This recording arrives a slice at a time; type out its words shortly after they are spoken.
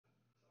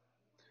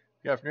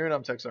Good afternoon,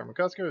 I'm Tech Sergeant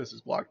McCusker. This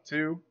is Block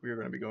 2. We are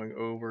going to be going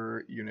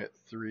over Unit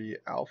 3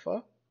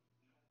 Alpha.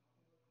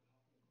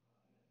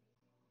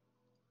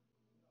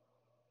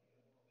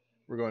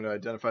 We're going to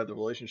identify the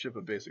relationship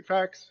of basic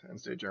facts and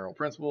state general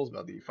principles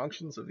about the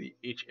functions of the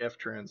HF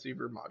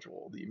transceiver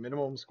module. The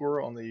minimum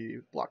score on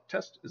the block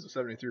test is a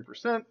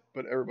 73%,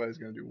 but everybody's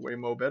going to do way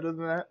more better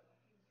than that.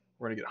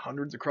 We're going to get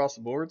hundreds across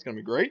the board. It's going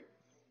to be great.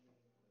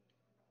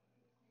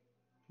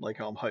 Like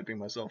how I'm hyping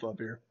myself up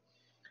here.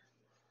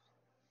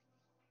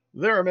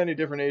 There are many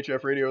different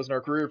HF radios in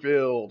our career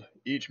field.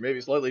 Each may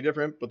be slightly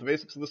different, but the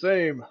basics are the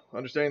same.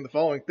 Understanding the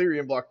following theory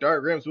and block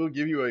diagrams will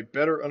give you a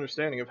better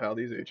understanding of how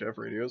these HF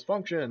radios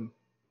function.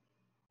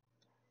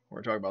 We're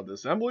going to talk about the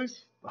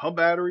assemblies, the hub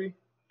battery,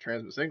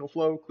 transmit signal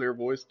flow, clear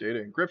voice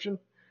data encryption,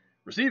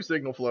 receive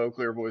signal flow,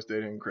 clear voice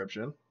data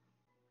encryption.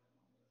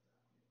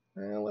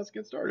 And let's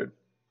get started.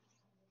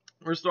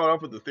 We're going to start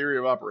off with the theory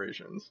of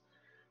operations.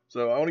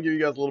 So I want to give you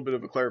guys a little bit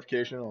of a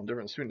clarification on the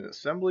difference between an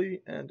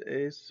assembly and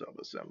a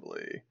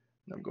subassembly.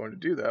 And I'm going to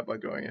do that by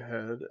going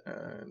ahead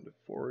and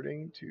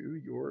forwarding to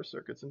your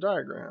circuits and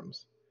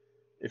diagrams.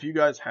 If you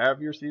guys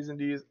have your C's and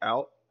D's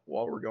out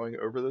while we're going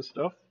over this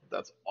stuff,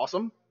 that's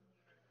awesome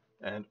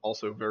and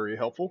also very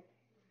helpful.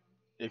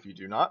 If you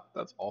do not,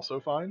 that's also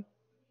fine.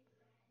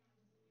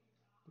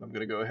 I'm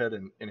going to go ahead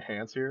and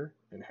enhance here.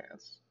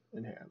 Enhance.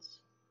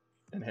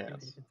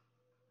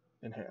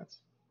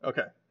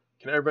 Okay.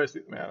 Can everybody see?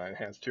 Man, I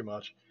enhanced too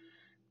much.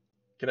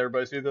 Can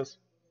everybody see this?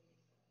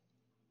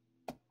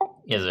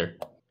 Yes, sir.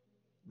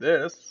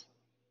 This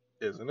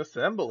is an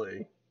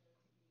assembly.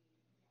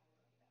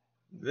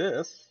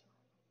 This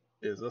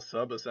is a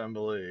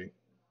subassembly.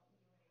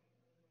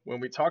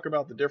 When we talk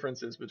about the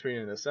differences between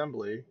an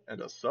assembly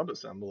and a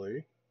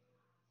subassembly,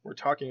 we're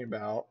talking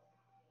about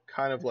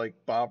kind of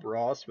like Bob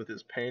Ross with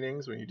his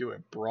paintings when you do a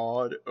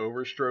broad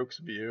overstrokes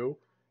view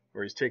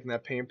where he's taking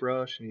that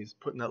paintbrush and he's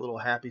putting that little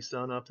happy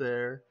sun up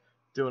there,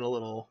 doing a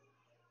little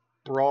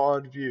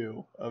broad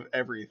view of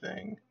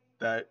everything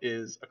that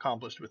is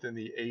accomplished within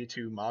the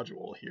A2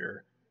 module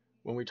here.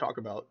 When we talk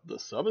about the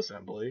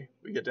subassembly,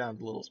 we get down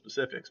to little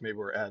specifics. Maybe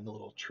we're adding a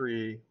little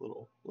tree,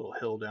 little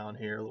hill down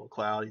here, a little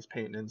cloud. He's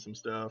painting in some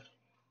stuff.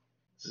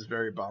 This is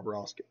very Bob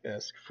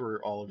Ross-esque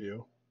for all of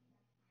you.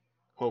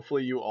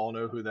 Hopefully you all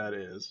know who that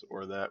is,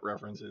 or that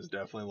reference is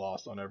definitely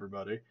lost on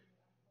everybody.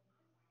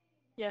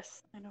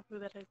 Yes, I know who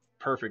that is.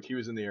 Perfect. He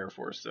was in the Air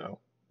Force, so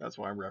that's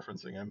why I'm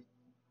referencing him.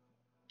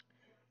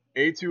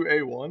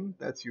 A2A1,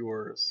 that's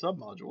your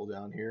submodule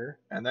down here,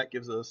 and that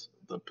gives us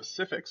the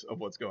specifics of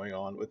what's going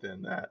on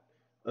within that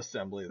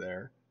assembly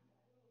there.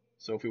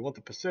 So if we want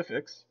the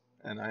specifics,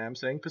 and I am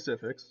saying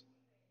specifics,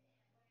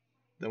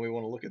 then we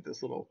want to look at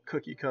this little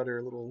cookie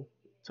cutter little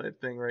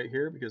type thing right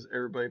here, because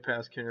everybody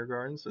passed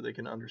kindergarten, so they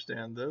can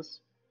understand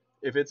this.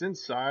 If it's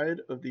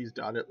inside of these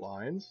dotted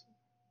lines,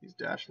 these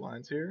dashed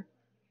lines here,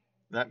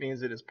 that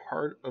means it is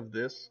part of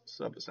this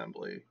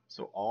subassembly.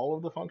 So all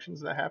of the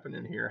functions that happen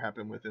in here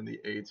happen within the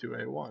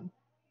A2A1.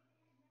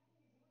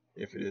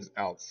 If it is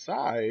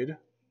outside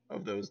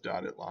of those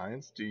dotted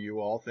lines, do you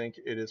all think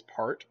it is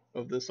part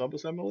of the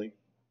subassembly?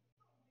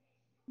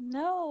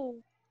 No.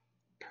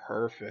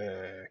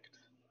 Perfect.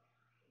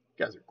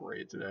 You guys are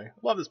great today.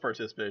 Love this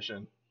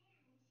participation.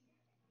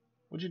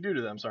 What'd you do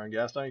to them, Sergeant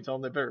Gaston? You tell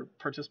them they better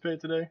participate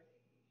today?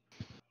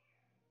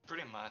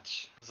 Pretty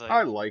much.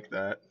 I like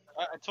that.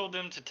 I told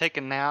them to take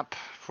a nap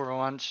for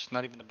lunch,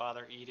 not even to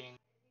bother eating,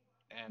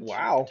 and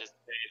Wow. to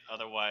participate.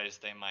 Otherwise,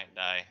 they might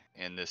die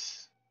in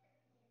this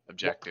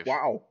objective.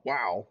 Wow.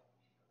 Yeah.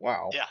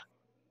 Wow.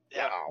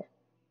 Big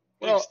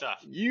Well,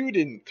 stuff. you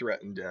didn't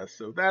threaten death,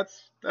 so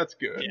that's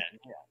good. Yeah.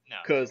 No.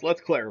 Because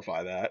let's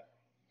clarify that.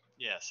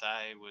 Yes,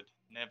 I would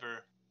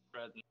never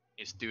threaten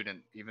a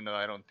student, even though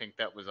I don't think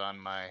that was on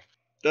my.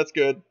 That's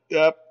good.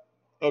 Yep.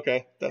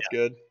 Okay, that's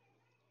good.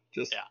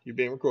 Just you're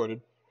being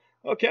recorded.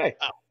 Okay.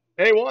 Oh.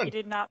 A1. He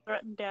did not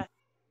threaten death.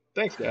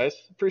 Thanks, guys.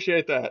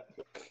 Appreciate that.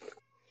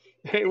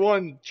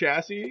 A1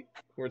 chassis.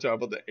 We're talking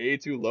about the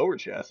A2 lower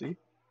chassis,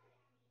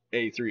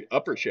 A3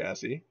 upper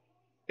chassis,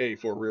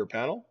 A4 rear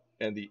panel,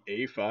 and the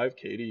A5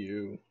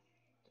 KDU.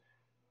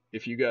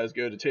 If you guys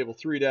go to table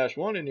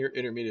 3-1 in your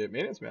intermediate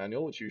maintenance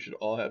manual, which you should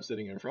all have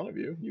sitting in front of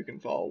you, you can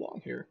follow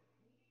along here.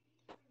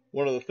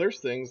 One of the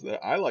first things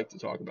that I like to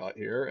talk about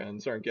here,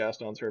 and Sergeant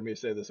Gaston's heard me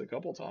say this a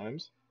couple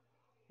times,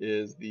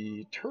 is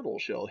the turtle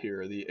shell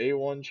here, the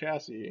A1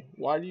 chassis.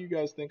 Why do you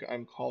guys think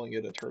I'm calling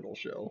it a turtle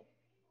shell?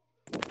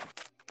 I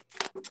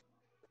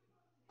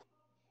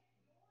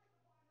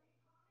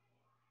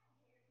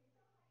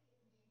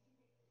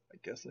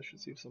guess I should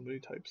see if somebody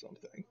typed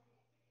something.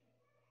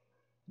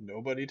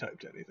 Nobody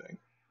typed anything.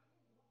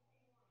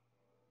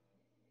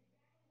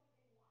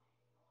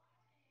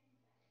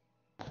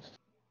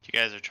 You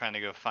guys are trying to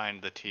go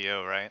find the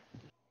TO, right?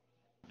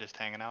 Just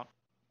hanging out?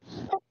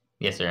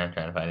 Yes, sir. I'm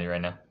trying to find it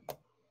right now.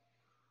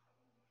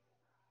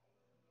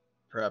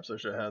 Perhaps I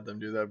should have had them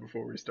do that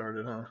before we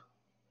started, huh?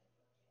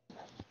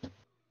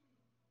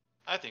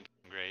 I think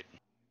I'm great.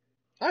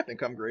 I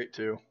think I'm great,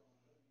 too.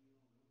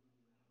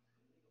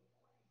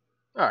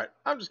 Alright,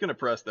 I'm just going to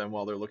press them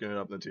while they're looking it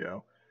up in the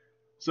TO.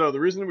 So the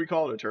reason we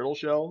call it a turtle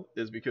shell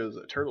is because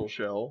a turtle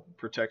shell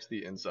protects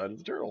the inside of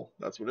the turtle.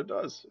 That's what it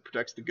does. It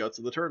protects the guts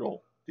of the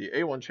turtle. The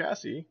A1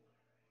 chassis,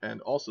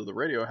 and also the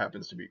radio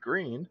happens to be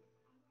green,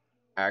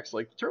 acts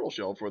like the turtle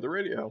shell for the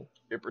radio.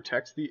 It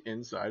protects the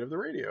inside of the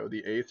radio,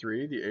 the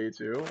A3, the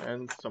A2,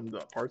 and some of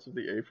the parts of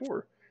the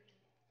A4.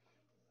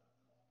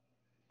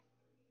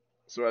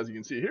 So as you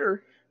can see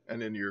here,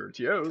 and in your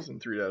TOs in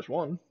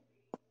 3-1,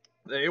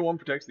 the A1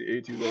 protects the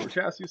A2 lower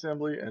chassis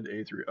assembly and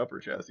A3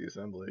 upper chassis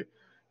assembly.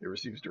 It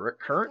receives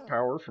direct current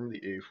power from the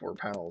A4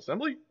 panel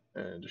assembly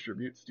and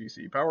distributes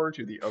DC power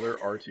to the other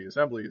RT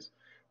assemblies.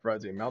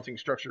 Provides a mounting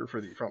structure for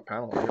the front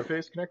panel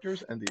interface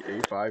connectors and the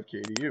A5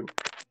 KDU.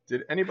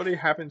 Did anybody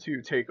happen to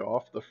take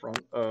off the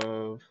front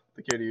of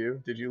the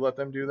KDU? Did you let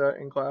them do that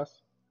in class?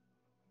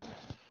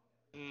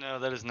 No,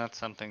 that is not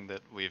something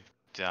that we've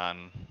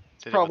done.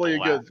 It's probably a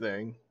good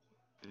thing.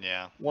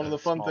 Yeah. One of the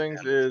fun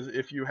things is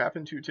if you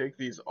happen to take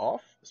these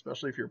off,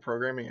 especially if you're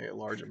programming a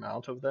large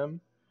amount of them,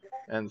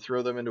 and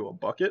throw them into a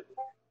bucket,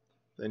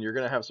 then you're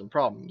going to have some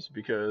problems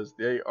because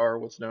they are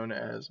what's known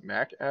as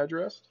MAC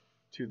addressed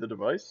to the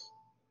device.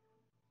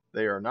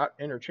 They are not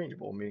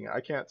interchangeable, meaning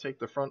I can't take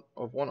the front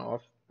of one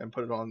off and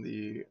put it on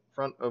the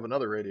front of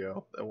another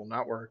radio. That will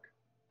not work.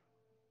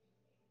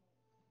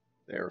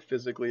 They are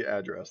physically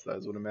addressed. That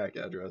is what a MAC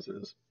address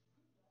is.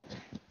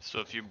 So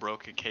if you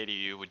broke a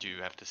KDU, would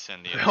you have to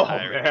send the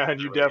entire... Oh man,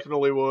 you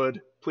definitely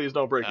would. Please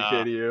don't break a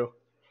KDU.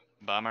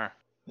 Bummer.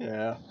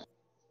 Yeah.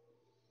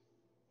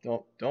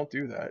 Don't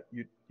do that.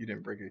 You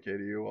didn't break a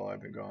KDU while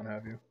I've been gone,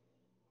 have you?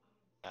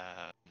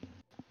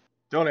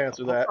 Don't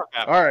answer that.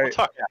 All right.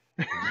 We'll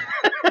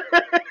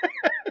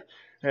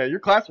Yeah, your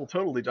class will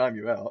totally dime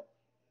you out.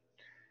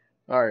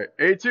 All right.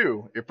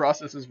 A2. It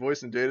processes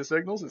voice and data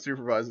signals. It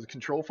supervises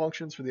control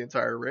functions for the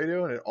entire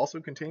radio, and it also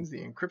contains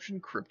the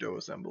encryption crypto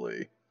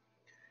assembly.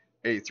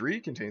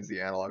 A3 contains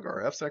the analog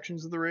RF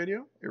sections of the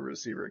radio, a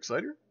receiver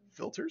exciter,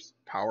 filters,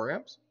 power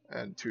amps,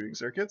 and tuning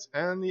circuits,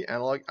 and the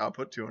analog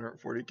output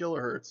 240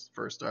 kilohertz,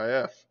 first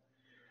IF.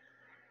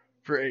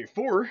 For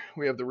A4,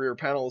 we have the rear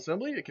panel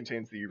assembly. It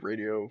contains the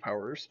radio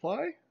power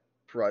supply,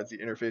 provides the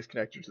interface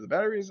connector to the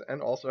batteries,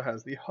 and also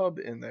has the hub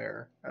in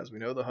there. As we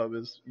know, the hub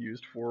is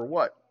used for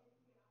what?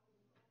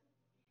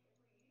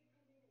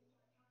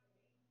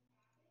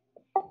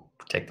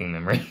 Protecting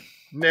memory.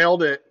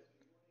 Nailed it.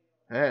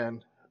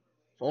 And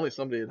if only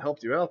somebody had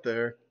helped you out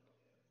there.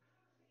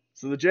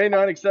 So the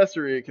J9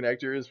 accessory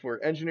connector is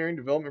for engineering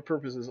development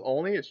purposes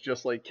only. It's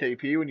just like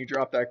KP. When you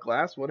drop that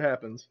glass, what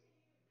happens?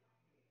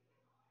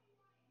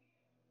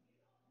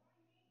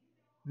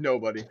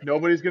 Nobody.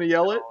 Nobody's going to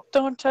yell it?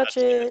 Don't touch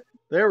it.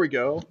 There we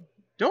go.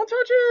 Don't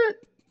touch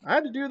it! I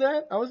had to do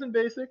that. I was in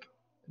basic.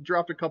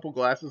 Dropped a couple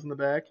glasses in the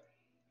back.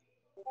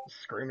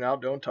 Screaming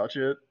out, don't touch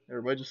it.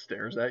 Everybody just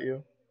stares at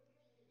you.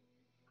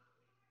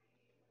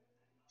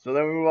 So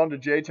then we move on to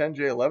J10,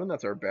 J11.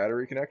 That's our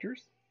battery connectors.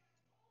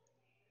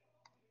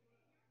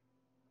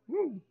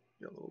 Woo!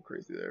 Got a little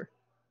crazy there.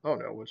 Oh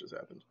no, what just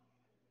happened?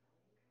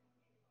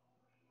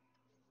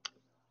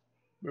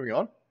 Moving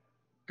on.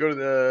 Go to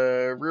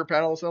the rear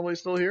panel assembly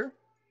still here.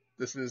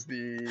 This is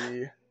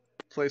the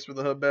place where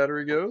the hub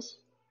battery goes.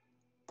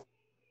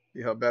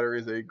 The hub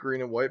battery is a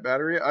green and white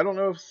battery. I don't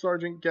know if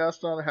Sergeant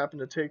Gaston happened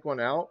to take one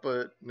out,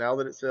 but now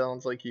that it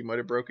sounds like he might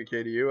have broke a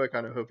KDU, I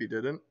kind of hope he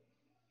didn't.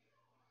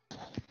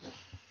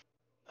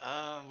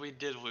 We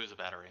did lose a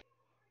battery.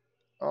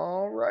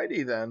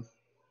 Alrighty then.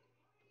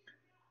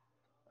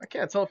 I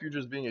can't tell if you're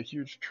just being a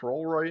huge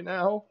troll right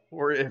now,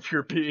 or if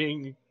you're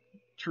being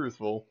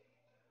truthful.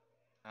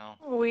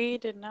 No. We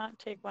did not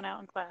take one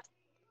out in class.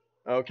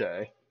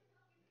 Okay.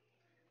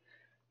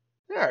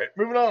 Alright,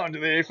 moving on to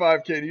the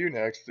A5 KDU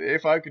next. The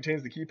A5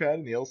 contains the keypad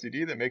and the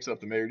LCD that makes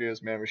up the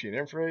radio's man-machine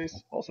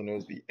interface, also known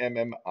as the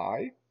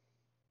MMI.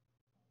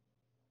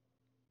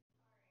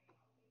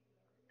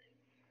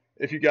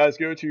 If you guys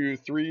go to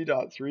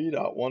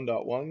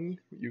 3.3.1.1,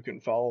 you can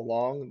follow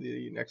along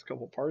the next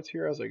couple parts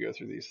here as I go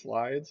through these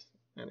slides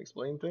and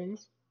explain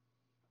things.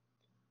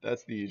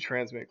 That's the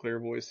transmit clear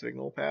voice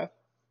signal path.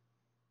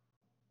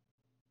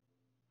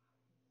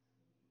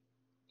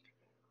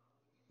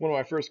 One of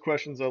my first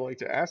questions I like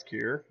to ask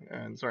here,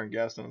 and Sergeant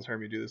Gaston has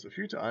heard me do this a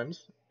few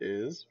times,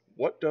 is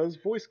what does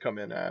voice come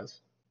in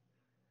as?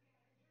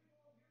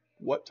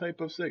 What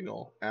type of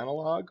signal,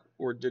 analog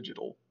or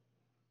digital?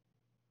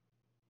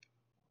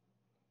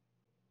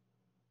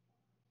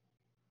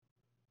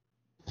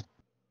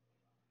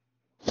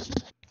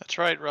 That's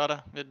right,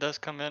 Rada. It does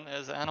come in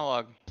as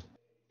analog.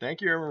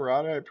 Thank you,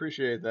 Rada. I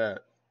appreciate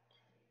that.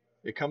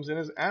 It comes in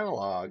as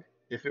analog.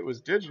 If it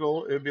was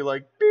digital, it would be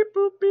like beep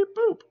boop beep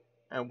boop.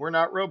 And we're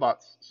not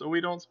robots, so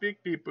we don't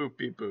speak beep boop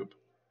beep boop.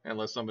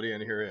 Unless somebody in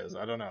here is.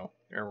 I don't know.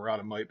 Aaron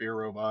Rada might be a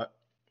robot.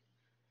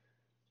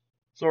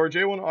 So our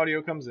J1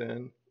 audio comes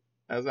in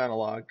as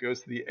analog,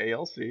 goes to the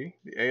ALC.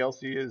 The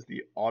ALC is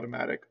the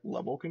automatic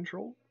level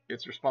control.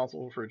 It's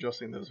responsible for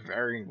adjusting those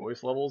varying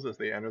voice levels as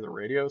they enter the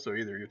radio. So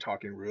either you're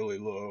talking really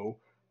low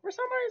or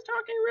somebody's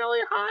talking really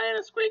high in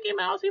a squeaky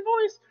mousy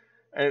voice.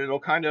 And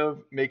it'll kind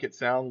of make it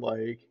sound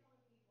like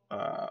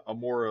a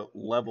more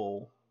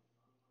level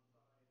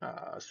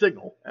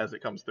signal as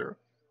it comes through.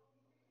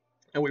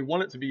 And we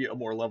want it to be a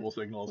more level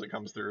signal as it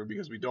comes through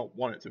because we don't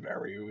want it to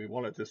vary. We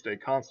want it to stay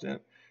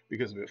constant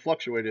because if it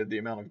fluctuated, the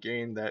amount of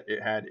gain that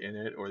it had in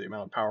it or the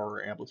amount of power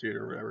or amplitude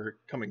or whatever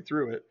coming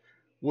through it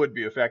would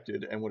be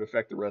affected and would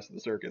affect the rest of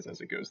the circuits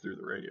as it goes through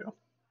the radio.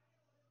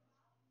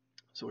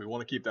 So we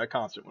want to keep that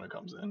constant when it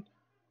comes in.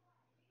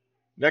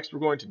 Next, we're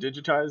going to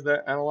digitize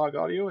that analog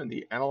audio in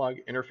the analog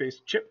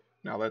interface chip.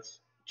 Now that's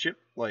chip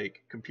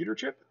like computer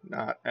chip,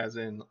 not as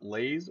in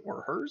Lay's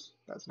or hers.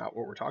 That's not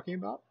what we're talking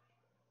about.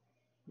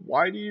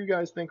 Why do you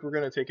guys think we're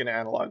going to take an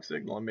analog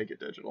signal and make it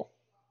digital?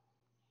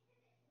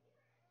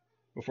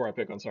 Before I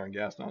pick on Sergeant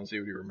Gaston and see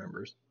what he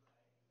remembers.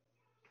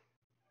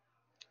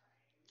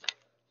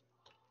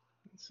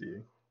 Let's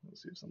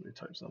see if somebody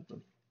types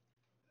something.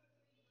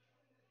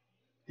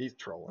 He's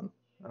trolling.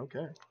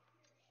 Okay.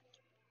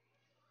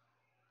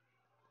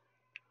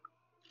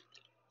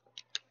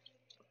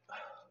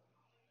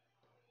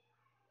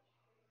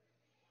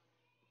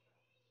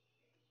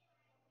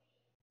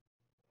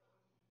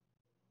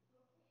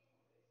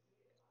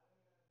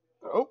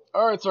 Oh,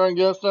 all right, Sergeant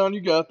Gaston,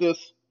 you got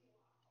this.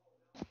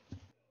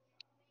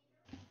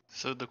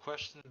 So the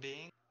question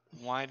being,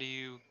 why do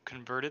you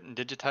convert it and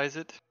digitize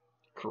it?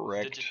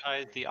 Correct.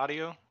 Digitize the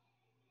audio?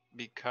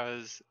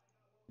 Because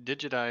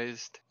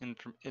digitized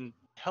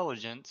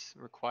intelligence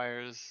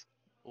requires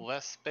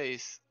less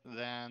space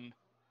than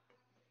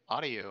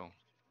audio.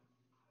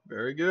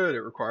 Very good.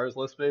 It requires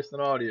less space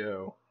than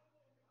audio.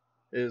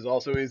 It is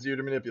also easier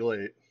to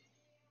manipulate.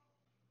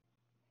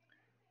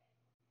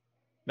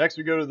 Next,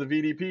 we go to the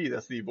VDP.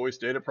 That's the voice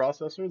data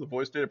processor. The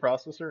voice data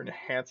processor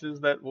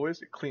enhances that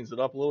voice. It cleans it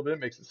up a little bit,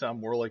 makes it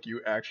sound more like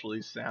you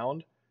actually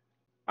sound.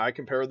 I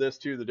compare this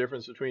to the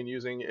difference between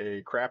using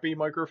a crappy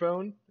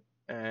microphone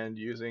and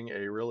using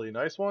a really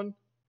nice one.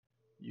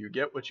 You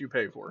get what you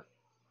pay for.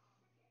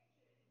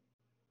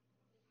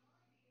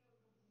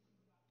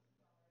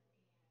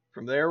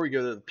 From there, we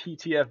go to the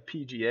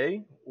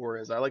PTF-PGA, or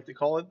as I like to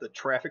call it, the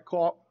traffic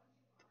cop.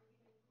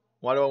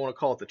 Why do I want to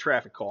call it the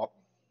traffic cop?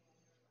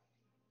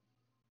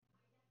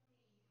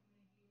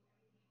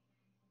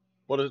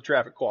 What does a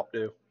traffic cop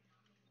do?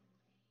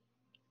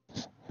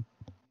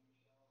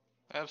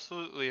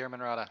 Absolutely,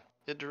 Airman Rada.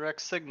 It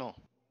directs signal.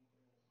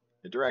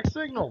 It directs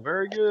signal.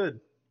 Very good.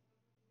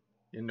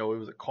 You didn't know it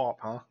was a cop,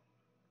 huh?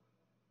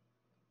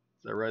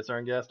 Is that right,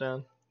 Sergeant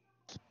Gaston?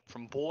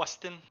 From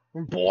Boston.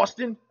 From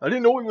Boston? I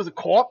didn't know he was a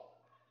cop.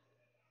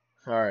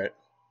 All right.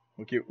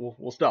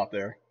 We'll stop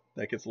there.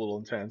 That gets a little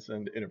intense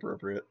and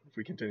inappropriate if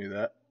we continue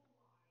that.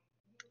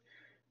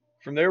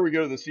 From there, we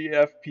go to the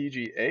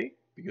CFPGA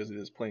because it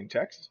is plain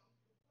text.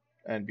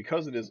 And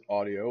because it is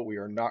audio, we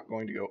are not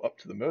going to go up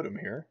to the modem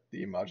here,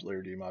 the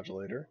modulator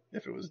demodulator.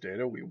 If it was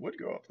data, we would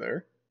go up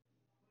there.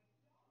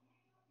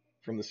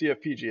 From the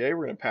CFPGA,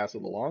 we're going to pass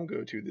it along,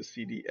 go to the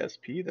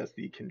CDSP, that's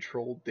the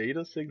Control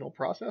Data Signal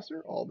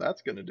Processor. All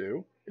that's going to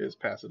do is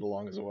pass it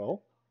along as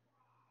well.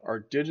 Our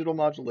digital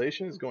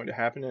modulation is going to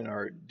happen in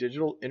our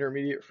digital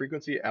intermediate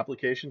frequency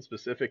application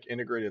specific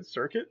integrated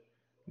circuit.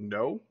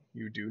 No,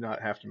 you do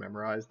not have to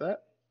memorize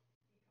that.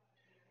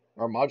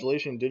 Our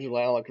modulation digital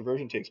analog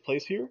conversion takes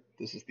place here.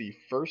 This is the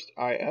first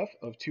IF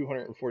of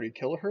 240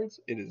 kilohertz.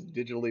 It is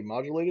digitally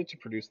modulated to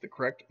produce the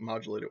correct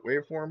modulated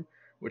waveform,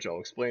 which I'll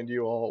explain to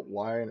you all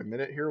why in a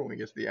minute here when we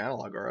get to the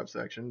analog RF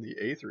section, the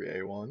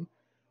A3A1,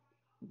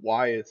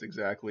 why it's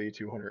exactly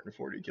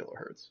 240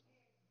 kilohertz.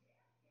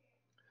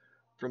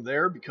 From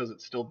there, because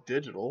it's still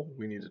digital,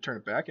 we need to turn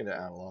it back into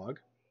analog.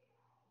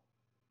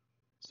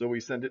 So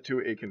we send it to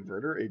a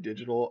converter, a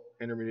digital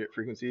intermediate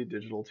frequency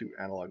digital to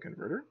analog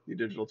converter. The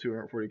digital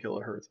 240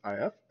 kilohertz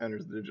IF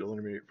enters the digital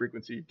intermediate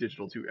frequency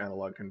digital to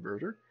analog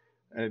converter,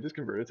 and it is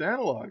converted to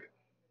analog.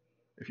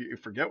 If you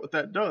forget what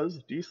that does,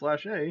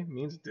 D/A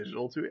means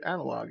digital to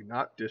analog,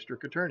 not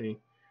district attorney.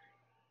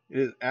 It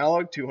is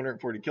analog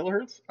 240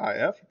 kilohertz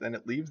IF, then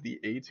it leaves the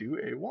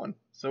A2A1.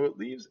 So it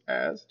leaves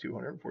as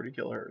 240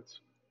 kilohertz.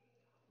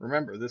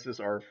 Remember, this is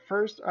our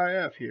first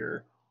IF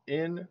here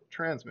in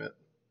transmit.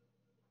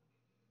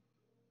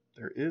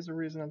 There is a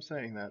reason I'm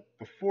saying that.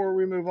 Before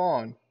we move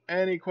on,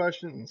 any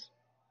questions?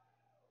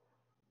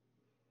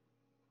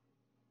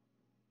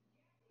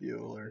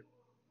 Bueller.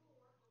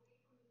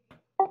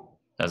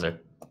 No, sir.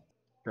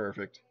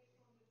 Perfect.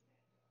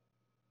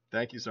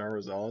 Thank you,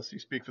 Sergeant Rosales. You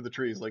speak for the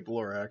trees like the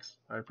Lorax.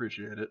 I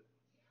appreciate it.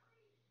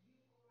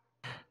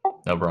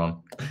 No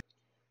problem.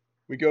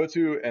 We go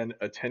to an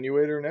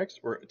attenuator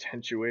next, or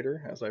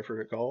attenuator, as I've heard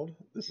it called.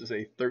 This is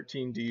a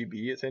 13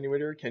 dB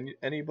attenuator. Can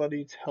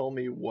anybody tell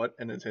me what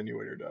an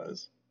attenuator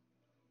does?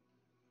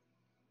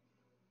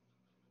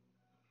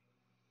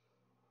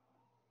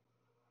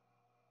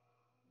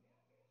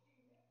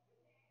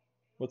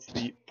 What's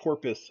the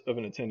purpose of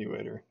an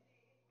attenuator?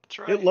 That's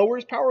right. It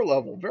lowers power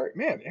level.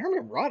 Man,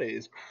 Airman Rada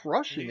is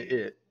crushing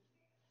it.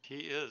 He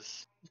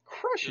is. He's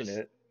crushing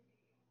it.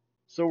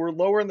 So we're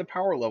lowering the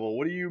power level.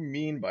 What do you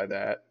mean by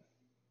that?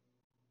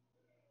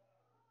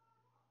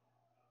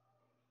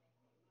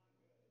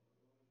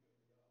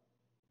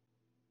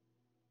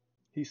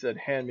 He said,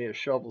 hand me a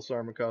shovel,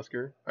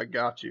 Sarmacusker. I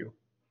got you.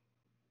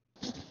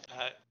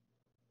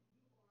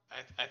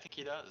 I think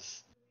he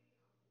does.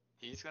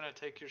 He's gonna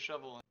take your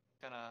shovel and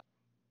gonna.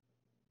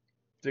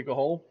 Dig a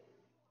hole?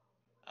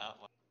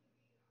 Well,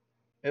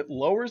 It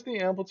lowers the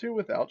amplitude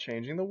without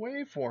changing the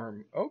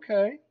waveform.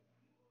 Okay.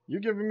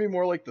 You're giving me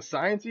more like the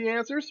sciencey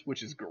answers,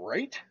 which is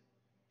great.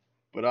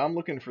 But I'm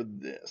looking for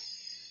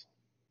this.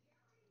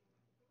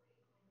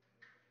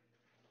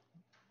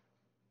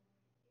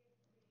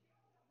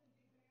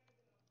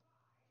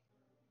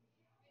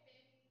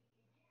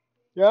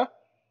 Yeah?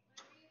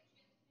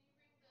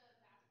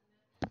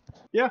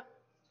 Yeah.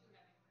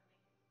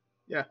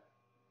 Yeah.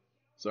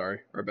 Sorry,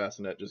 our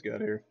bassinet just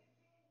got here.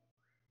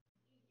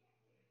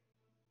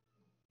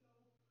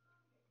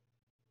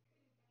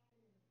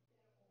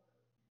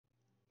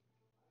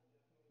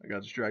 I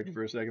got distracted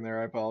for a second there.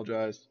 I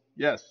apologize.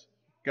 Yes,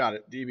 got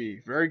it.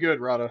 DB. Very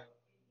good, Rada.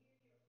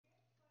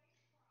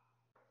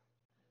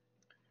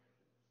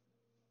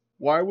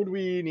 Why would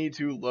we need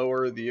to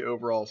lower the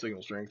overall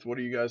signal strength? What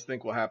do you guys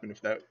think will happen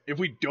if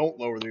we don't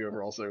lower the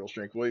overall signal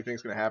strength? What do you think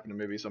is going to happen to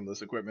maybe some of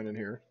this equipment in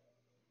here?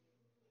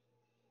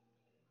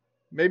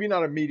 Maybe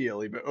not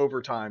immediately, but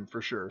over time,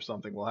 for sure,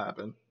 something will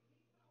happen.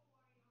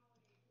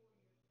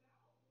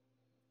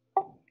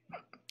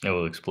 It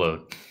will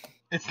explode.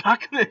 It's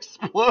not going to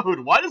explode.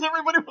 Why does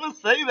everybody want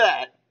to say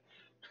that?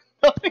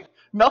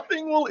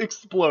 Nothing will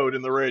explode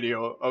in the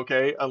radio,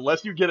 okay?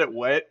 Unless you get it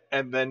wet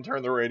and then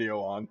turn the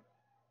radio on.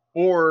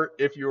 Or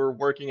if you're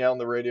working out on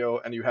the radio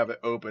and you have it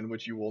open,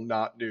 which you will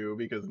not do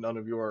because none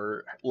of you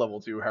are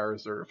level 2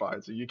 Harris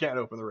certified, so you can't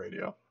open the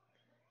radio.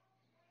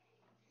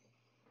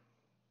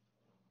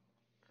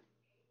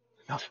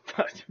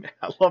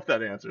 I love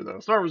that answer, though.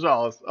 Star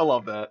Rosales, I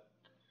love that.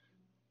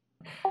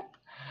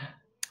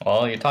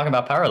 Well, you're talking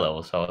about power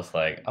levels, so it's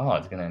like, oh,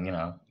 it's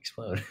gonna,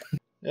 explode.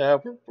 Yeah,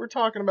 we're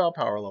talking about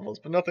power levels,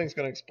 but nothing's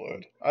gonna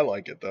explode. I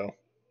like it, though.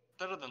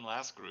 better than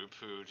last group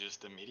who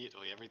just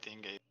immediately everything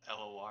gave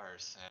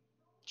LORs and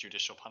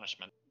judicial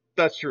punishment.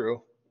 That's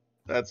true.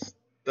 That's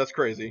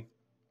crazy.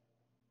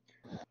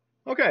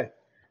 Okay.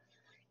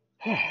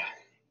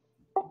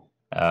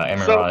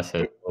 Emerald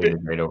says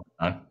great over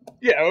time.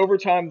 Yeah, over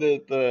time,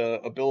 the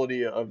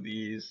ability of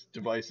these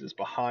devices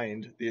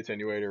behind the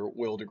attenuator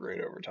will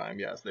degrade over time.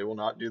 Yes, they will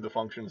not do the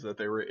functions that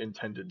they were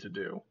intended to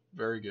do.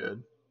 Very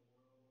good.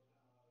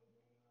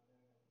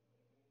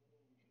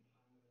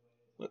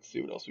 Let's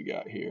see what else we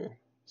got here.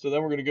 So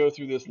then we're going to go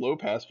through this low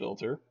pass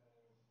filter,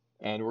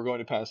 and we're going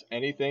to pass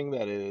anything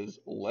that is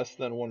less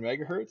than 1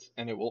 megahertz,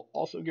 and it will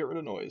also get rid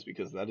of noise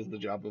because that is the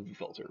job of the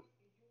filter.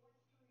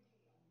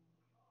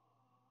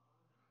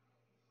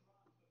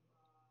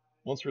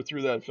 Once we're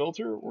through that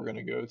filter, we're going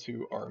to go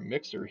to our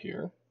mixer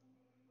here,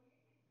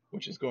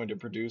 which is going to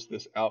produce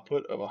this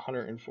output of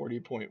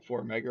 140.4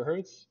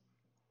 megahertz.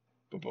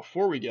 But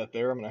before we get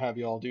there, I'm going to have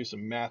you all do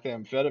some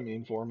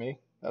methamphetamine for me.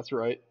 That's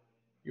right.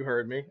 You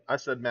heard me. I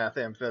said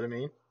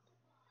methamphetamine.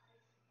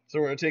 So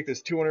we're going to take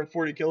this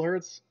 240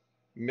 kilohertz,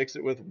 mix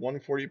it with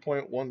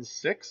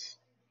 140.16,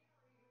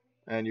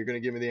 and you're going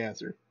to give me the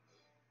answer.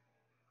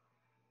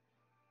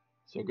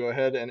 So go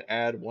ahead and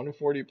add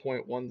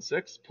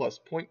 140.16 plus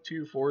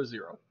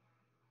 0.240.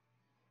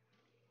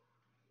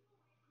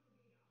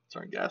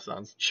 Sorry,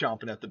 Gason's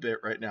chomping at the bit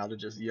right now to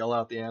just yell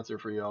out the answer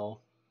for y'all.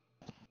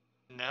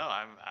 No,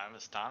 I'm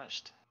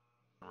astonished.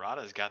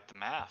 Rada's got the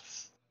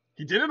maths.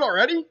 He did it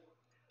already?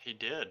 He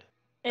did.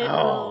 It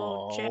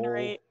will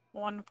generate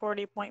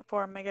 140.4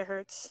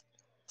 megahertz.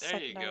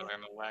 There you go,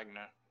 Emma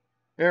Wagner.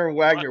 Aaron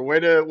Wagner, way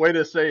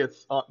to say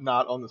it's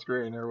not on the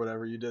screen or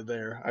whatever you did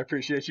there. I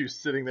appreciate you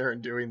sitting there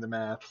and doing the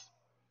maths.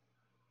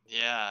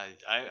 Yeah,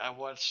 I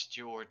watched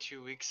your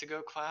 2 weeks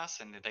ago class,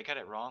 and they got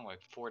it wrong like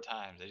 4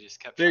 times. They just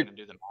kept trying to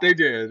do the math. They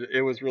did.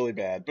 It was really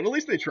bad, but at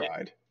least they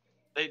tried.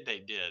 They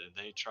did.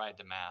 They tried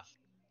the math.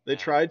 They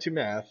tried to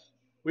math.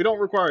 We don't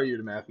require you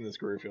to math in this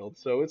career field,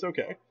 so it's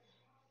okay.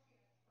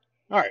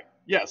 All right.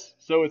 Yes.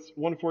 So it's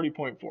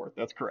 140.4.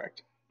 That's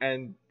correct.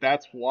 And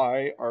that's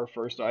why our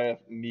first IF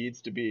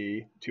needs to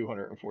be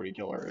 240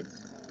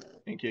 kilohertz,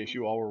 in case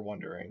you all were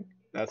wondering.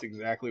 That's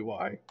exactly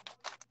why.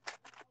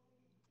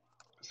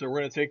 So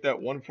we're going to take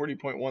that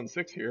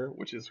 140.16 here,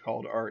 which is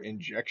called our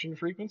injection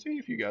frequency,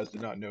 if you guys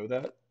did not know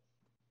that.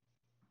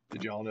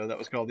 Did y'all know that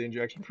was called the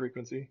injection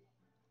frequency?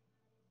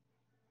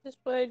 That's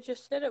what I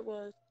just said it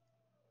was.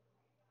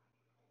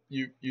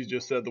 You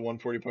just said the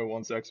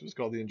 140.16 was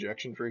called the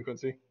injection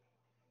frequency?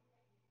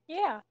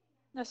 Yeah.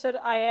 I said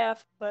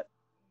IF, but...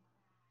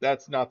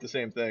 That's not the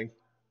same thing.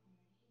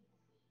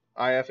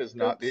 IF is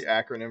not the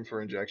acronym for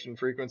injection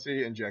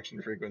frequency.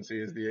 Injection frequency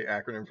is the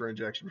acronym for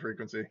injection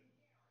frequency.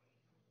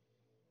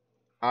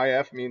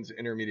 IF means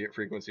intermediate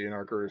frequency in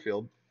our career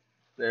field.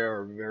 They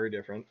are very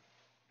different.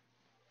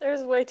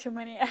 There's way too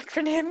many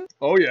acronyms.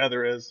 Oh yeah,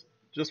 there is.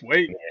 Just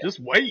wait. Yeah.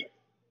 Just wait.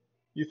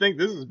 You think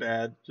this is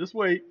bad. Just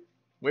wait.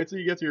 Wait till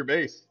you get to your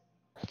base.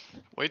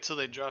 Wait till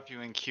they drop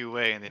you in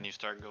QA and then you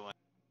start going.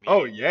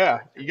 Oh yeah,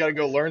 you got to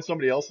go learn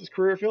somebody else's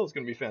career field. It's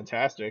going to be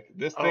fantastic.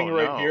 This thing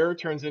right here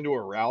turns into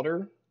a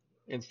router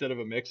instead of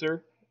a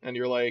mixer, and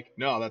you're like,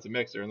 no, that's a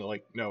mixer, and they're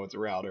like, no, it's a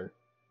router.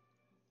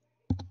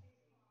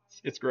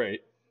 It's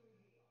great.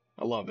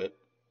 I love it.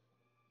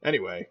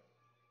 Anyway,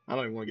 I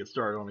don't even want to get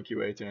started on a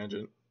QA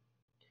tangent.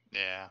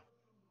 Yeah.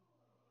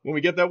 When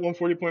we get that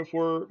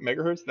 140.4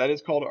 megahertz, that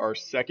is called our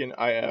second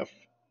IF.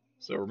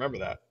 So remember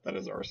that. That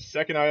is our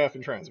second IF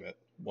in transmit,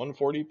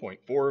 140.4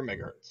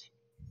 megahertz.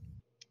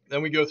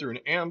 Then we go through an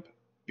amp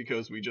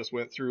because we just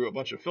went through a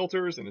bunch of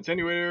filters and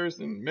attenuators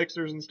and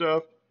mixers and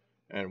stuff.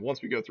 And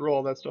once we go through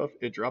all that stuff,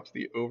 it drops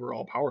the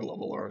overall power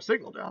level of our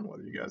signal down,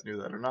 whether you guys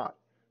knew that or not.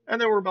 And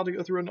then we're about to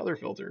go through another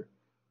filter.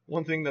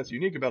 One thing that's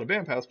unique about a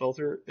bandpass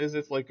filter is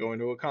it's like going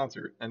to a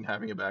concert and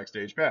having a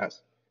backstage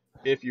pass.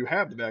 If you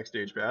have the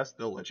backstage pass,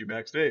 they'll let you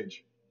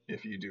backstage.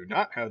 If you do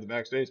not have the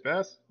backstage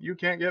pass, you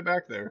can't get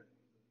back there.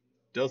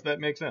 Does that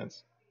make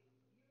sense?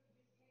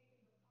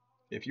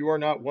 If you are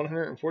not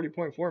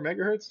 140.4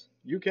 megahertz,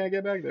 you can't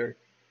get back there.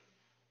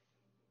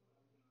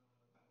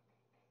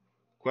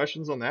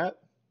 Questions on that?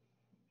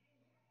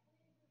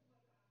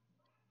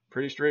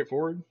 Pretty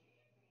straightforward.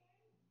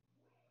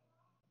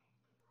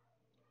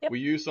 Yep, we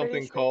use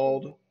something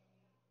called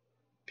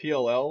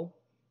PLL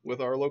with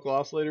our local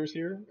oscillators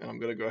here, and I'm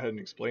going to go ahead and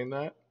explain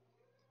that.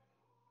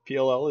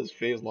 PLL is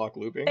phase lock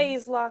looping.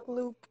 Phase lock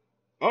loop.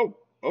 Oh,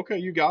 okay,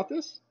 you got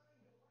this?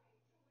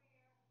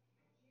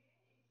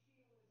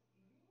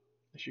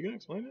 Is she going to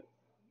explain it?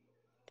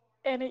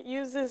 And it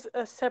uses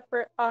a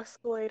separate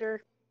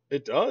oscillator.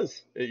 It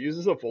does. It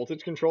uses a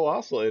voltage control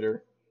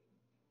oscillator.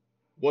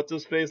 What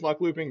does phase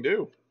lock looping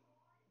do?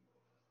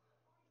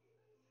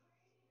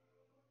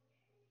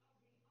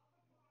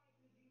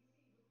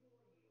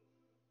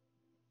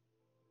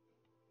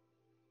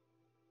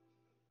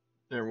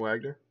 Aaron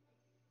Wagner?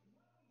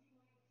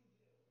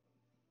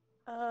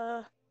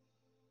 I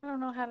don't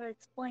know how to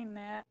explain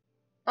that.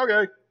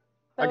 Okay.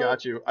 So I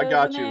got you.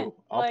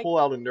 I'll like, pull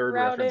out a nerd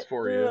route reference it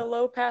for through you. a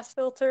low pass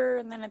filter,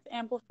 and then it's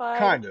amplified,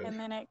 Kind of. and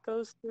then it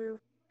goes through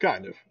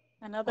Kind of.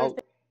 another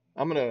thing.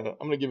 I'm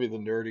gonna give you the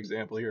nerd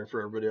example here for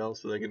everybody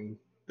else so they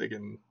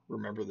can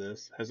remember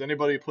this. Has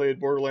anybody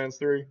played Borderlands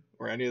 3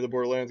 or any of the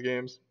Borderlands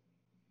games?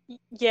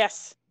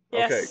 Yes.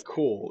 Okay,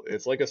 cool.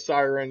 It's like a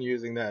siren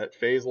using that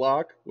phase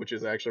lock, which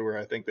is actually where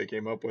I think they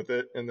came up with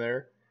it in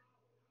there.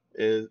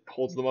 It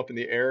holds them up in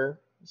the air,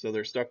 so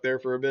they're stuck there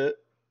for a bit.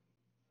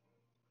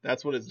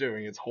 That's what it's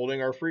doing. It's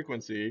holding our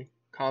frequency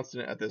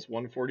constant at this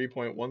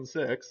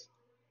 140.16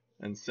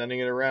 and sending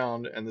it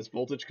around, and this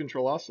voltage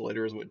control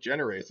oscillator is what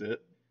generates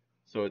it.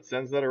 So it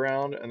sends that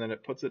around, and then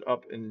it puts it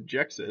up,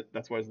 injects it.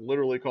 That's why it's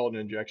literally called an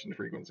injection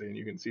frequency, and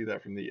you can see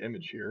that from the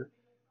image here,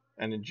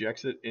 and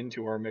injects it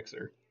into our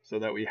mixer so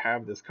that we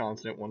have this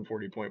constant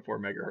 140.4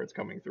 megahertz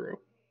coming through.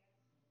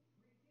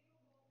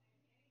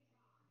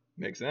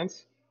 Make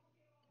sense?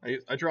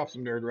 I dropped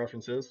some nerd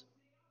references.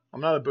 I'm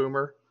not a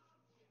boomer.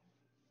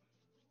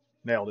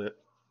 Nailed it.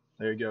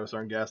 There you go,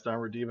 Sergeant Gaston,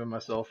 redeeming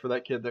myself for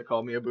that kid that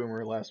called me a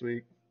boomer last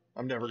week.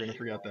 I'm never going to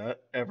forget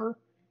that, ever.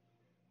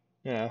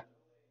 Yeah.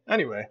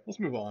 Anyway, let's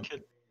move on,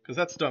 because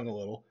that stung a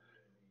little.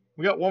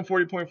 We got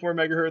 140.4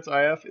 megahertz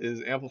IF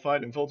is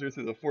amplified and filtered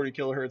through the 40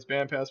 kilohertz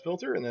bandpass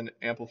filter, and then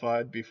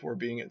amplified before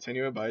being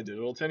attenuated by a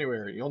digital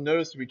attenuator. You'll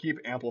notice we keep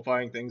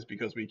amplifying things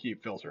because we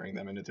keep filtering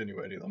them and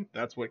attenuating them.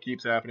 That's what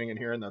keeps happening in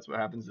here, and that's what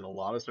happens in a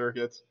lot of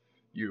circuits.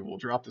 You will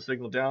drop the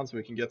signal down so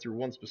we can get through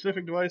one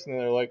specific device, and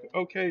then they're like,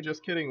 okay,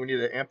 just kidding, we need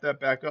to amp that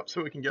back up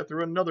so we can get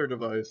through another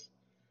device.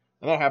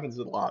 And that happens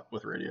a lot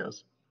with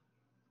radios.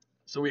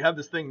 So we have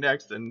this thing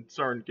next, and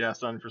Sergeant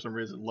Gaston, for some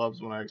reason,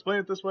 loves when I explain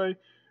it this way.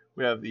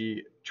 We have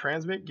the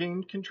transmit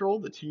gain control,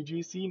 the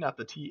TGC, not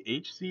the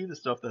THC, the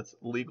stuff that's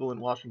legal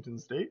in Washington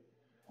State,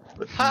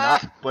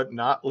 but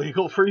not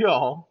legal for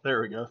y'all.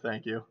 There we go.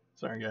 Thank you,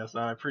 Sergeant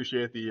Gaston. I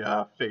appreciate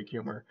the fake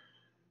humor.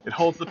 It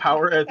holds the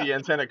power at the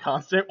antenna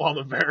constant while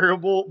the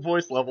variable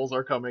voice levels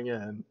are coming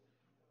in.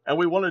 And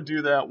we want to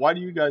do that. Why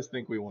do you guys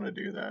think we want to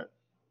do that?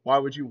 Why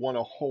would you want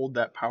to hold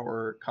that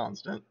power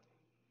constant?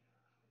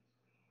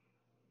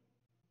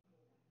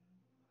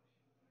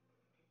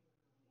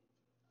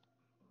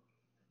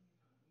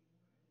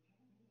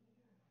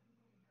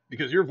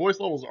 Because your voice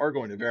levels are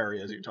going to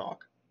vary as you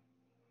talk.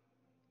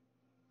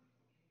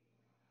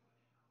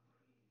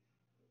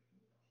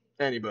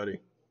 Anybody?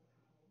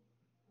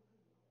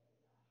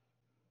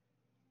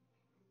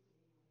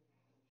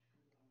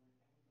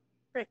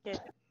 Cricket.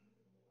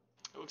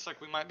 It looks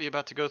like we might be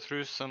about to go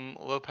through some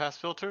low pass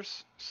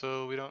filters,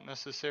 so we don't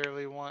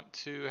necessarily want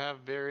to have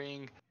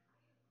varying.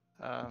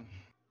 Oh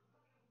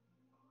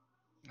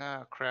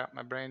crap!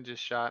 My brain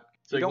just shot.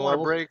 Signal you don't want to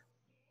levels? break.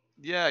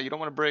 Yeah, you don't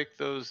want to break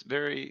those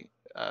very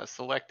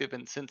selective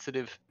and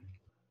sensitive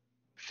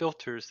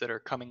filters that are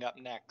coming up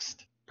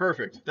next.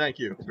 Perfect. Thank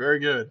you. Very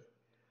good.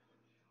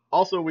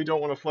 Also, we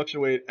don't want to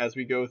fluctuate as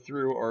we go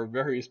through our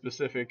very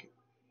specific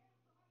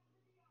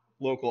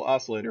local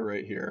oscillator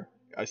right here.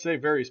 I say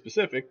very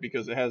specific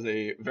because it has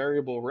a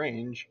variable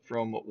range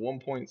from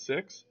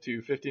 1.6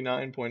 to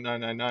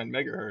 59.999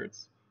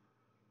 megahertz,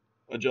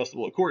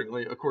 adjustable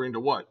accordingly, according to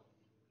what?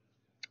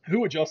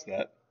 Who adjusts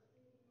that?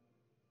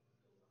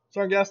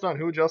 Sergeant Gaston,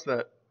 who adjusts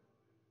that?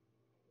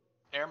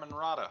 Airman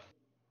Rada.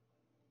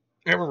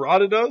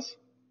 Amarada does?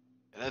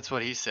 That's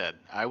what he said.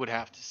 I would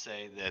have to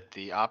say that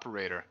the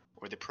operator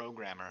or the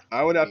programmer.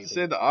 I would have be to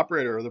say the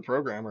operator or the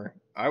programmer.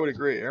 I would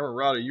agree.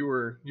 Amarada, you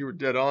were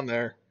dead on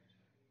there.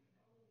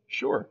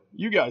 Sure,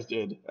 you guys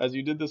did, as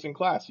you did this in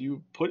class.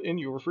 You put in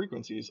your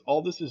frequencies.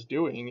 All this is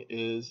doing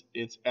is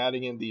it's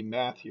adding in the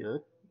math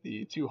here,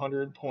 the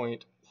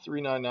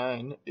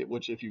 200.399,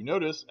 which if you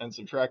notice and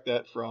subtract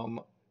that from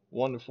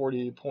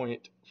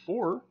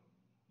 140.4,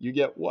 you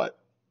get what?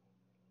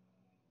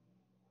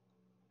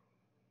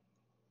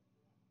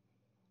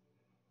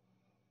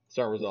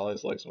 Star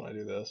Rosales likes when I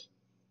do this.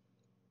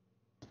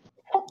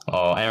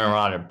 Oh, Aaron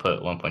Rodder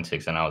put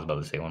 1.6, and I was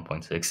about to say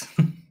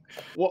 1.6.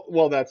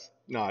 Well, that's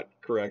not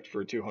correct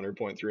for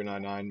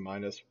 200.399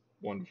 minus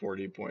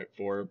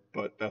 140.4,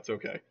 but that's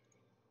okay.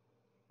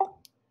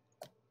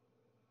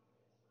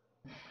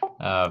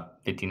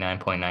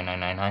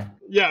 59.9999.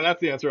 Yeah, that's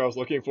the answer I was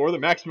looking for. The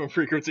maximum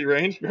frequency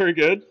range. Very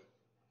good.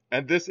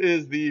 And this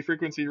is the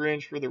frequency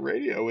range for the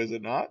radio, is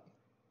it not?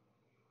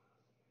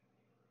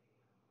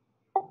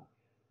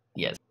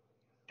 Yes.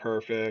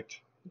 Perfect.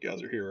 You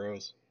guys are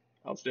heroes.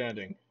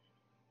 Outstanding.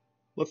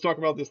 Let's talk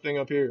about this thing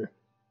up here.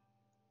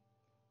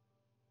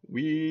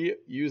 We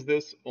use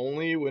this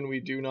only when we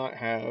do not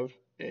have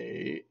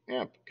a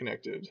amp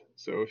connected.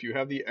 So if you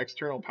have the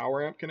external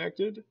power amp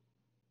connected,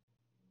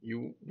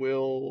 you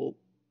will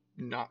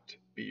not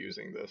be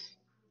using this.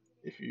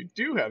 If you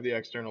do have the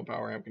external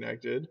power amp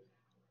connected,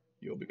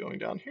 you'll be going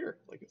down here,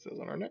 like it says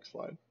on our next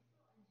slide.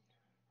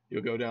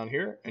 You'll go down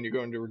here, and you're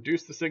going to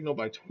reduce the signal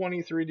by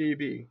 23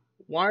 dB.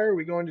 Why are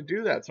we going to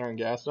do that, Soren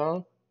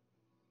Gaston?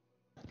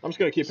 I'm just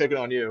going to keep picking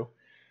on you.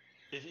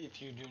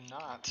 If you do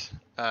not,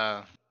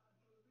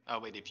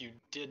 if you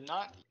did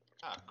not,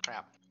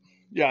 crap.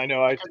 Yeah, I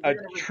know. I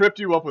tripped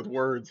you up with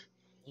words.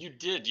 You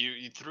did.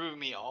 You threw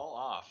me all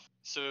off.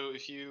 So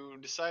if you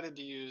decided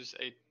to use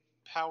a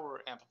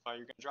power amplifier,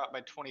 you're going to drop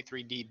by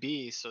 23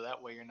 dB, so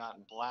that way you're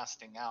not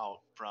blasting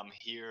out from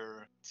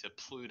here to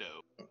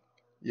Pluto.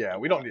 Yeah,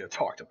 we don't need to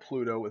talk to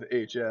Pluto with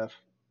HF.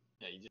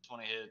 Yeah, you just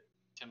want to hit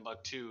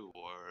Timbuktu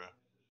or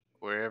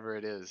wherever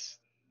it is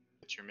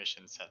that your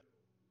mission set.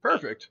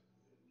 Perfect.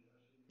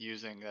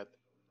 Using that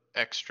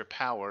extra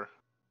power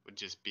would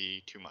just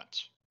be too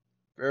much.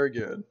 Very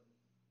good.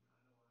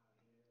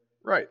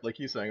 Right, like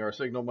he's saying, our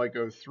signal might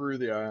go through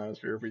the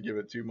ionosphere if we give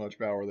it too much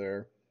power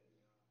there.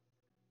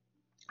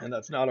 And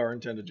that's not our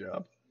intended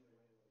job.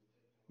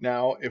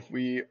 Now, if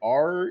we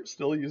are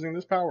still using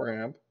this power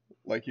amp,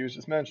 like he was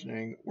just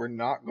mentioning, we're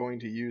not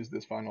going to use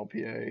this final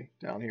PA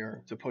down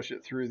here to push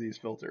it through these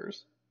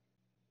filters.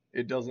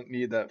 It doesn't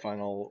need that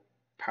final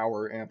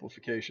power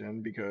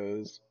amplification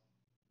because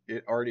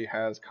it already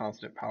has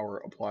constant power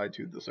applied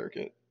to the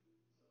circuit.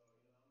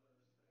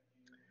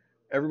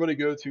 Everybody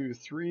go to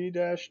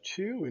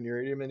 3-2 in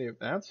your intermediate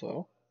math.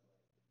 So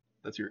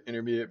that's your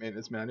intermediate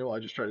maintenance manual. I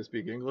just tried to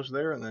speak English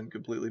there and then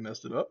completely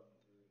messed it up.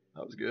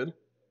 That was good.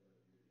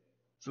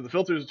 So the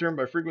filter is determined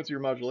by frequency or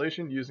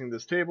modulation using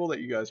this table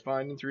that you guys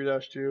find in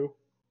 3-2.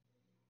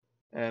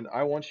 And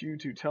I want you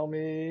to tell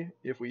me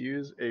if we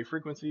use a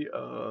frequency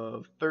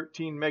of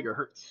 13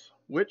 megahertz,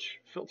 which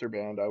filter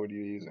band I would be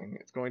using.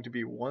 It's going to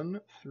be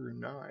 1 through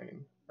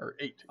 9, or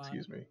 8,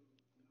 excuse me.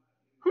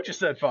 Who just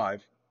said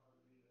 5?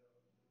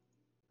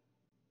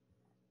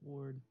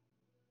 Ward.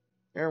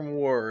 Aaron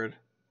Ward.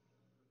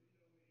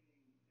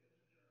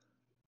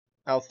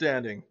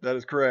 Outstanding. That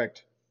is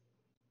correct.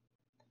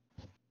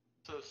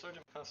 So,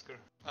 Sergeant Cusker,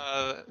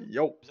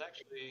 Yo. it was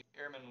actually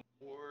Airman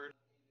Ward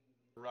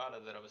Rada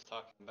that I was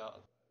talking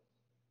about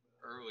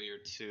earlier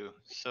too.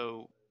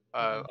 So,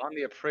 on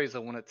the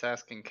appraisal, when it's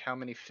asking how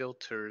many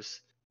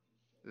filters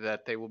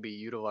that they will be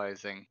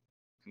utilizing,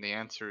 and the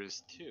answer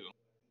is 2.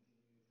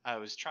 I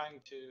was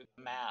trying to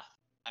math.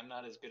 I'm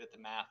not as good at the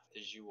math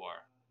as you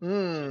are. So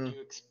can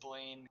you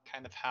explain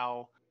kind of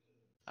how,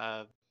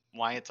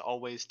 why it's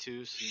always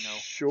 2? So you know,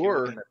 if you look in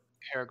Sure. the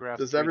paragraph.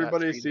 Does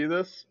everybody see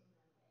this?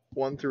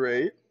 1 through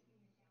 8?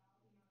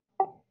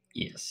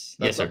 Yes.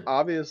 That's Yes, sir.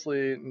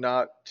 obviously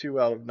not 2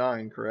 out of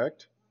 9,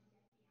 correct?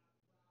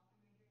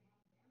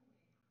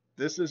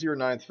 This is your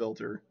 9th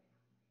filter.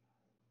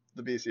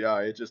 The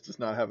BCI, it just does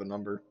not have a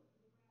number.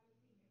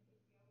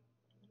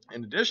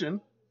 In addition,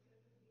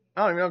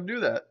 I don't even have to do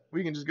that.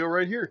 We can just go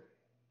right here.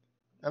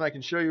 And I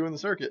can show you in the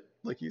circuit,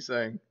 like he's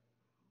saying.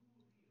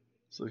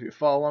 So if you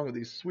follow along with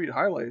these sweet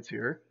highlights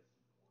here,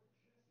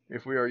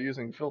 if we are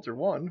using filter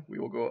 1, we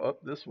will go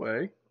up this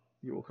way.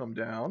 You will come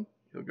down.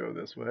 You'll go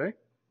this way.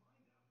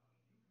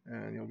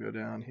 And you'll go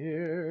down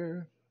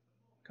here.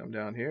 Come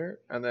down here.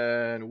 And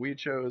then we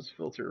chose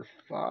filter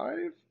 5.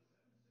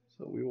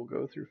 So we will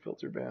go through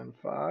filter band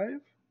 5.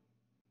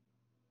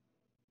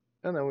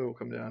 And then we will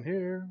come down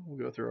here. We'll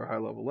go through our high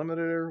level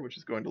limiter, which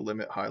is going to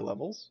limit high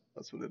levels.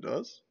 That's what it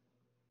does.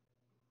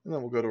 And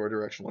then we'll go to our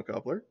directional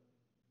coupler.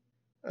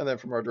 And then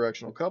from our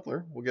directional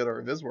coupler, we'll get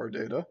our VISWAR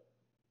data.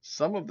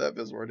 Some of that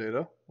VISWAR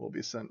data will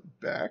be sent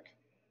back.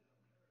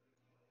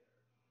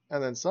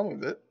 And then some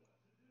of it's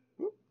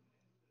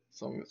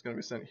going to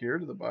be sent here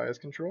to the bias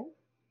control.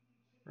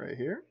 Right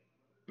here.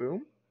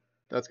 boom.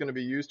 That's going to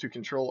be used to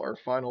control our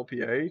final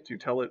PA to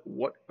tell it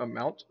what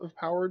amount of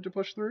power to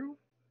push through.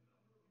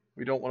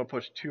 We don't want to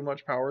push too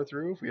much power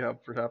through if we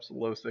have perhaps a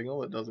low signal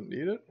that doesn't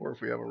need it, or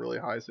if we have a really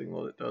high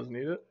signal that does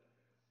need it.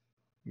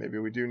 Maybe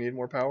we do need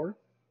more power.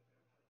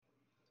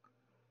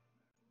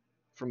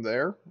 From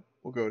there,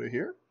 we'll go to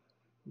here.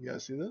 You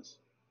guys see this?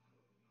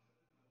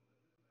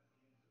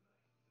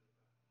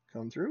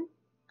 Come through,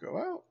 go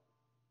out.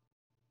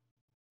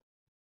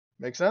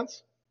 Make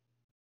sense?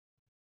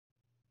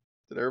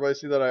 Did everybody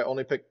see that I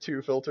only picked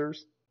 2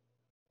 filters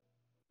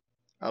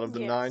out of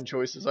the Yes. 9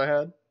 choices I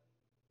had?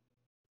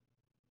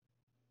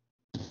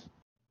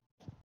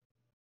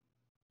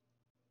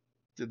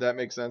 Did that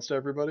make sense to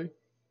everybody?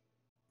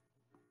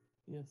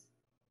 Yes.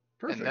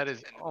 Perfect. And that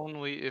is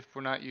only if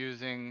we're not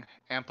using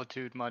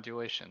amplitude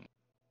modulation.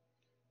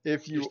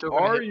 If you're you still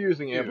gonna are hit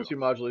using 2. amplitude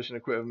modulation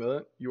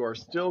equivalent, you are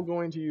still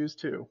going to use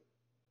 2.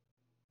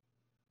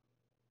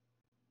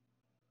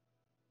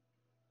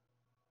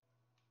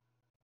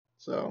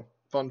 So,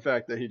 fun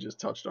fact that he just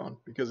touched on,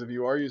 because if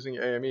you are using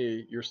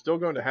AME, you're still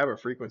going to have a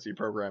frequency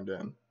programmed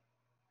in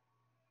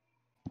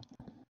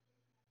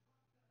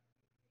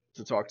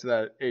to talk to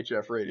that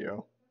HF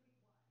radio.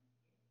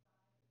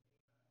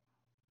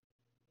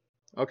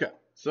 Okay,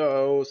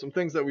 so some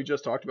things that we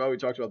just talked about. We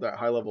talked about that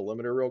high-level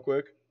limiter real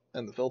quick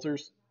and the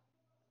filters.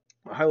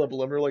 A high-level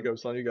limiter, like I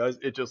was telling you guys,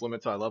 it just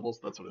limits high levels.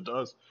 That's what it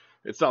does.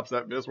 It stops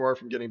that VSWR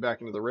from getting back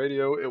into the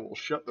radio. It will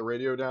shut the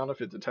radio down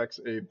if it detects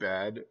a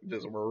bad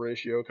VSWR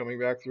ratio coming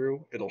back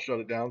through. It'll shut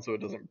it down so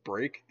it doesn't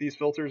break these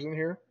filters in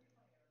here.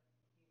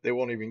 They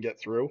won't even get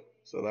through,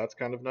 so that's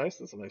kind of nice.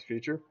 That's a nice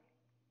feature.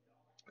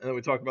 And then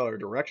we talk about our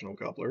directional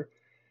coupler,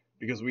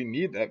 because we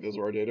need that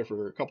VSWR data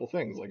for a couple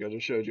things, like I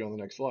just showed you on the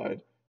next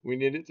slide. We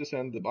need it to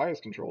send the bias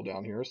control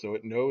down here so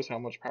it knows how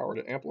much power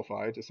to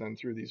amplify to send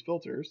through these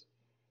filters.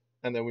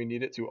 And then we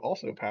need it to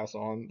also pass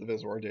on the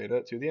VSWR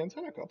data to the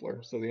antenna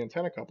coupler. So the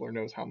antenna coupler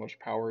knows how much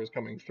power is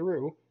coming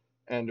through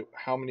and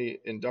how many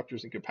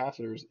inductors and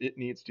capacitors it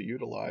needs to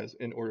utilize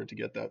in order to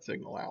get that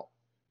signal out.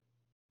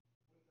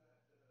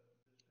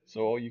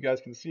 So you guys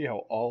can see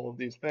how all of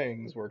these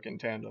things work in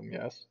tandem,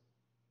 yes?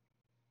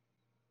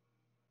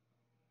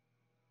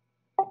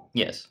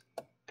 Yes.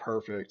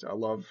 Perfect. I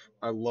love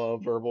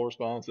verbal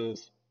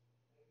responses.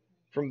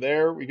 From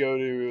there, we go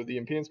to the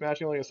impedance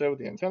matching, like I said, with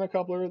the antenna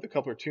coupler. The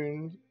coupler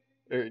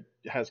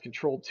has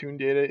controlled tune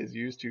data, is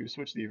used to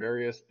switch the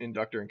various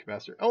inductor and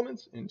capacitor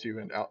elements into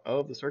and out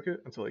of the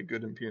circuit until a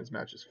good impedance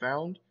match is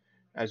found.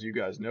 As you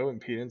guys know,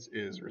 impedance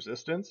is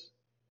resistance,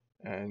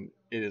 and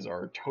it is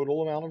our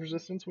total amount of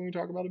resistance when we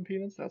talk about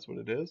impedance. That's what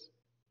it is.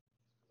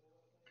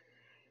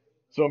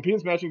 So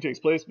impedance matching takes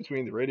place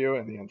between the radio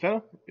and the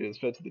antenna. It is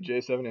fed to the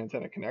J7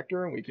 antenna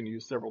connector, and we can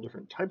use several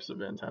different types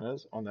of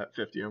antennas on that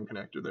 50 ohm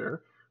connector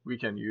there. We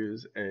can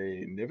use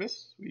a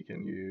NIVIS. We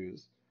can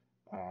use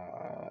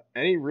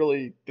any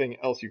really thing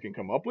else you can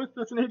come up with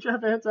that's an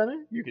HF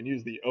antenna. You can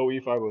use the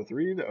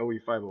OE503, the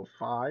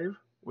OE505,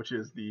 which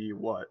is the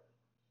what?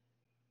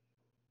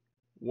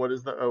 What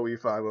is the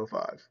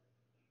OE505?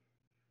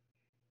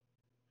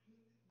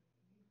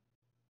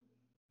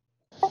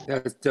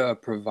 That's the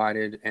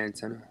provided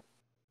antenna.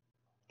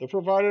 The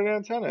provided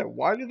antenna.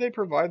 Why did they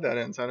provide that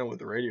antenna with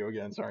the radio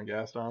again, Sergeant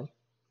Gaston?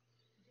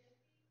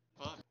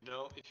 Well,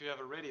 if you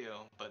have a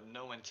radio but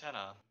no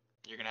antenna,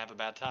 you're gonna have a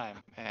bad time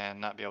and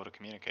not be able to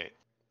communicate.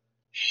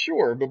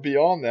 Sure, but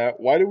beyond that,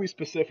 why do we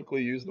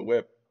specifically use the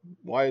whip?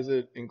 Why is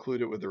it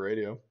included with the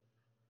radio?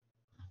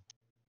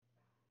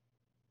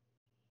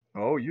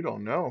 Oh, you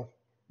don't know.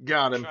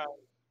 Got him.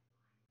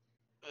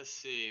 Let's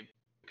see,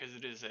 because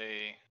it is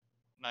a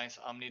nice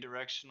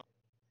omnidirectional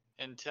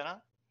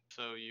antenna,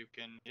 so you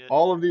can get...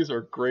 All of these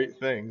are great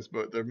things,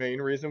 but the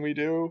main reason we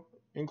do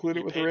include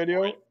it with the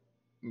radio?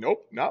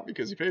 Nope, not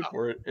because you paid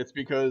for it. It's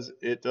because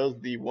it does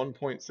the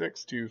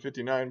 1.6 to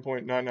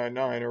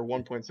 59.999 or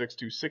 1.6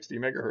 to 60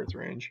 megahertz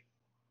range.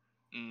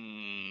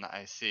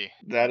 I see.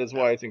 That is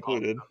why it's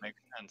included. That makes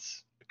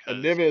sense. A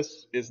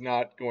NIVIS is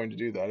not going to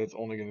do that. It's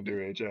only going to do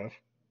HF.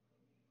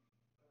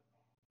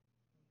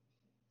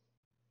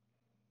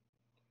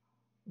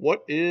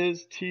 What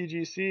is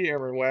TGC,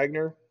 Aaron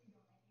Wagner?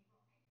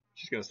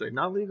 She's going to say,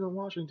 not legal in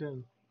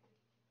Washington.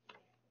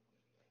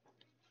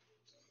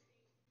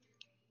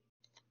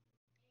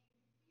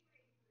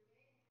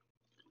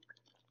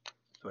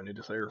 Do I need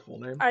to say her full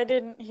name? I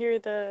didn't hear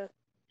the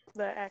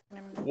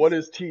acronym. What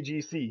is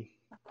TGC?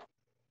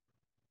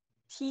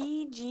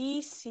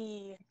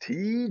 TGC.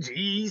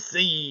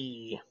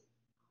 TGC.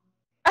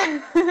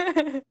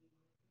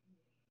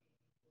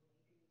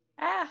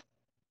 Ah.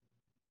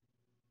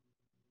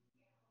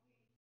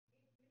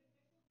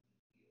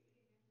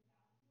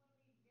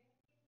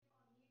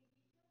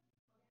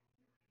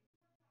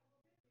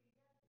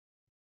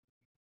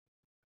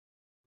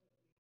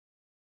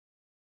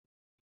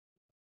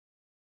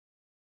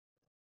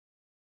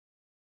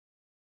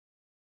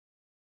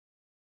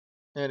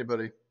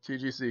 Anybody?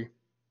 TGC.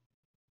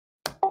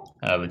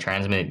 The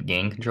transmit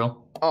gain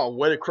control. Oh,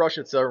 way to crush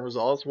it, Seven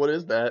Results. What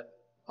is that?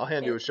 I'll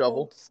hand you a It shovel.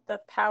 holds the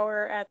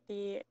power at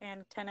the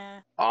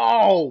antenna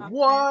Oh, constant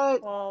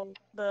what? while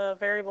the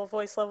variable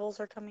voice levels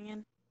are coming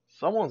in.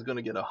 Someone's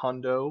gonna get a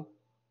hundo.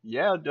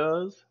 Yeah, it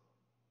does.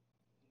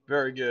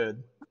 Very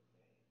good.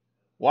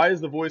 Why is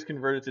the voice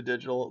converted to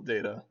digital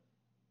data?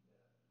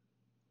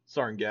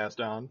 Sorry,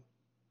 Gaston.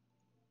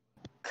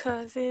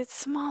 'Cause it's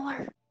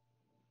smaller.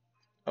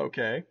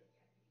 Okay.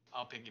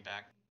 I'll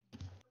piggyback.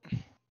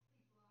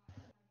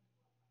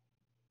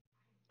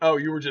 Oh,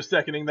 you were just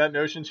seconding that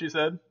notion, she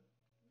said?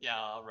 Yeah,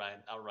 I'll ride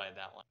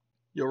that one.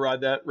 You'll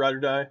ride that, ride or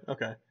die?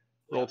 Okay.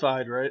 Roll Yeah.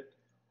 Tide, right?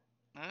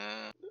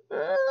 Mm,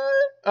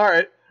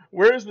 Alright.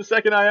 Where is the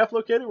second IF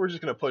located? We're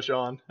just going to push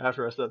on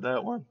after I said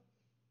that one.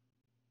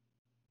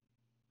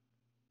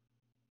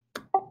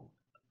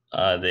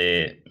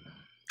 The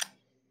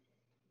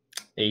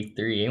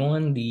A3,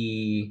 A1,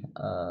 the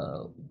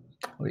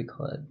what do you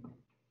call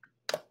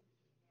it?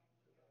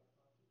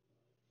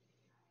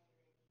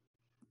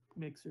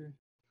 Mixer.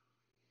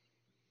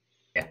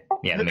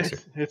 Yeah, the mixer.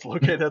 It's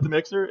located at the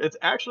mixer. It's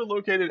actually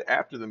located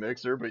after the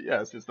mixer, but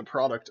yes, it's the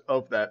product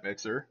of that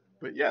mixer.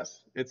 But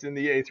yes, it's in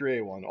the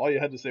A3A1. All you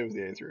had to say was the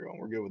A3A1.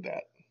 We're good with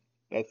that.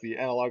 That's the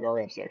analog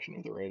RF section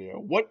of the radio.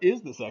 What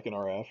is the second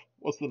RF?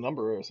 What's the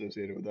number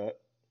associated with that?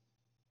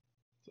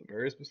 It's a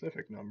very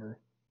specific number.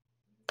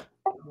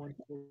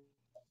 140.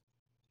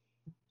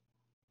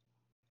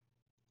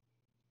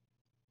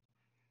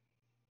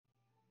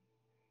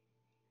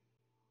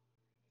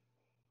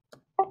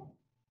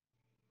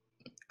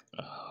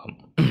 Um,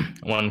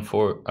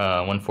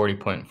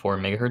 140.4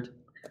 megahertz.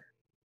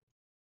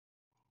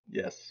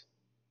 Yes.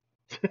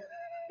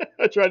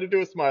 I tried to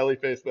do a smiley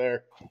face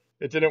there.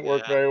 It didn't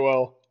work Yeah. very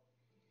well.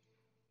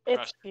 It's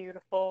Crush.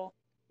 beautiful.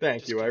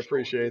 Thank Just you. I Control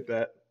appreciate V.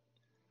 that.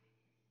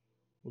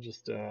 We'll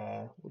just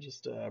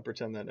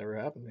pretend that never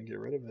happened and get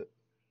rid of it.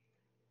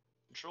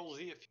 Control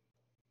Z if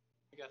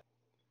you got.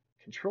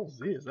 Control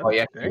Z, is that Oh a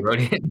yeah, you thing? wrote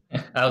it.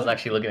 I was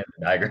actually looking at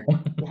the diagram.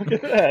 Look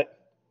at that.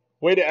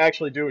 Way to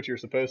actually do what you're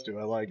supposed to.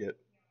 I like it.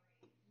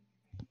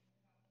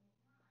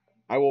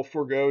 I will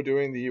forego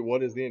doing the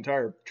what is the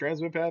entire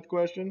transmit path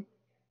question.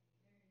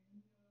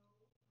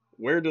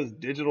 Where does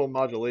digital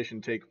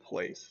modulation take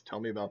place? Tell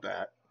me about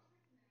that.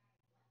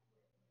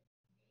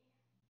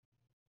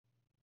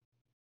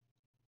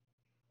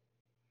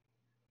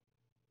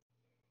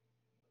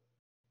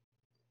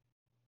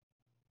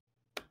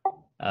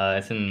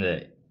 It's in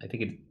the. I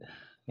think it.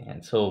 Yeah,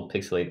 it's so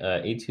pixelated.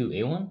 A2,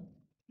 A1.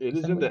 It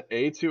is in the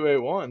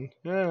A2A1.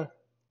 Yeah.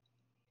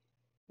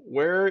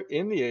 Where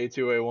in the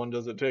A2A1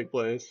 does it take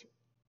place?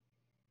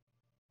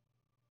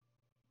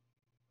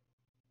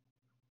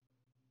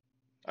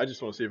 I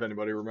just want to see if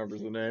anybody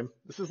remembers the name.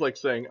 This is like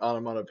saying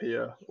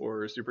onomatopoeia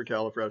or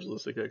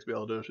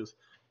supercalifragilisticexpialidocious.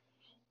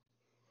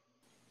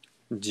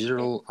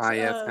 Digital It's,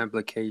 IF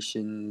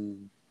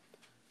application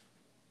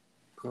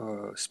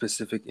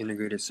specific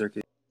integrated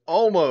circuit.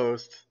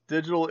 Almost.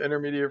 Digital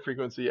intermediate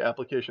frequency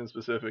application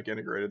specific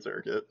integrated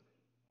circuit.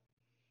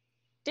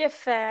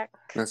 DIFAC.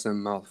 That's a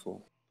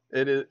mouthful.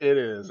 It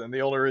is, and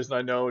the only reason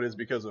I know it is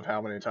because of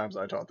how many times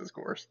I taught this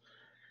course.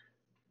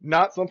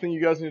 Not something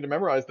you guys need to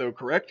memorize, though,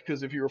 correct?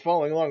 Because if you were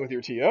following along with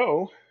your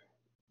TO,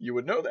 you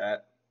would know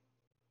that.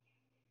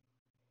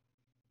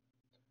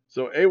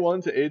 So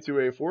A1 to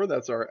A2, A4,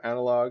 that's our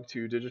analog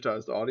to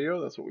digitized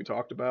audio. That's what we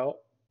talked about.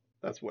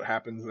 That's what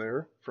happens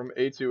there. From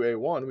A2,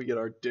 A1, we get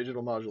our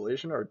digital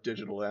modulation, our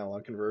digital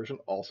analog conversion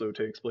also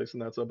takes place in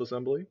that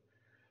subassembly.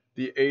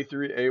 The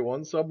A3,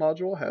 A1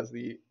 submodule has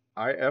the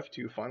IF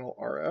to final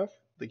RF,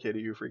 the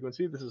KDU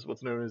frequency. This is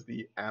what's known as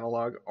the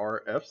analog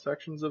RF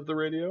sections of the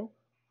radio.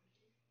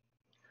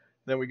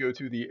 Then we go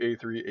to the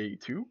A3,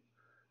 A2.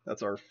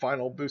 That's our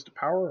final boost of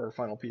power, our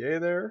final PA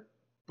there.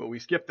 But we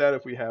skip that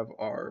if we have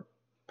our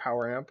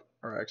power amp,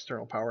 our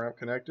external power amp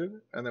connected.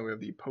 And then we have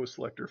the post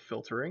selector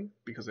filtering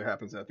because it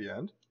happens at the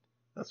end.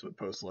 That's what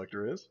post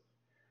selector is.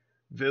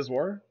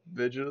 VISWAR,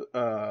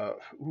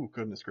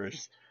 goodness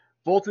gracious.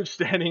 Voltage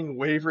standing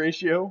wave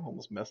ratio,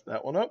 almost messed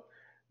that one up.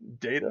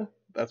 Data,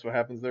 that's what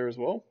happens there as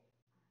well.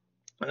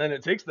 And then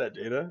it takes that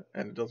data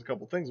and it does a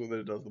couple things with it.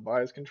 It does the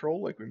bias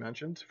control, like we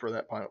mentioned, for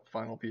that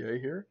final PA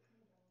here.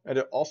 And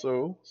it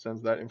also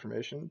sends that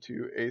information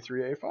to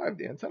A3, A5,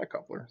 the antenna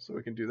coupler, so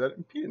we can do that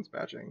impedance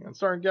matching. And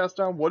sorry,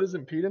 Gaston, what is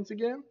impedance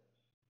again?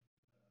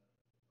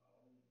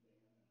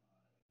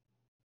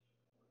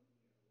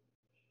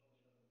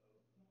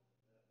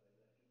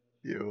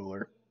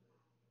 Bueller.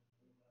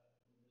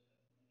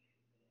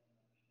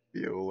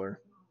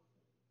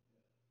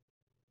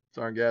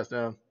 Sorry,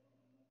 Gaston.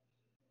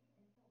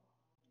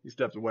 He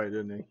stepped away,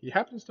 didn't he? He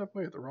happened to step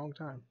away at the wrong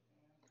time.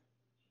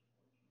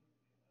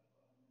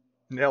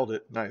 Nailed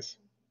it. Nice.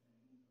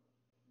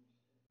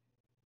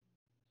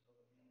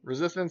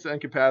 Resistance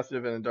and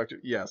capacitive and inductive.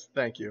 Yes,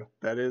 thank you.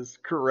 That is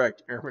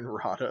correct, Airman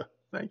Rada.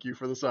 Thank you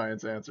for the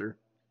science answer.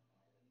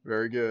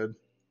 Very good.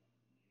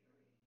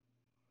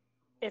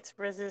 It's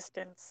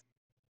resistance.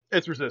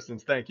 It's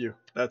resistance. Thank you.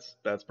 That's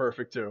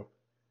perfect too.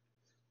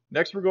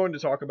 Next, we're going to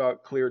talk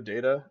about clear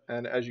data,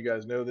 and as you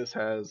guys know, this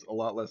has a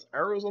lot less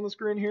arrows on the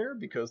screen here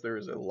because there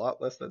is a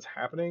lot less that's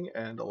happening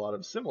and a lot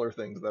of similar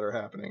things that are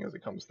happening as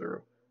it comes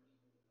through.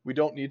 We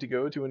don't need to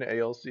go to an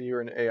ALC or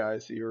an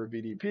AIC or a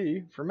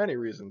VDP for many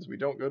reasons. We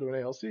don't go to an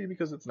ALC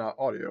because it's not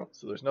audio,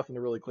 so there's nothing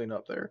to really clean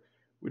up there.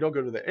 We don't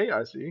go to the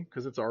AIC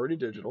because it's already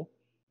digital.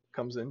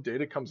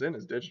 Data comes in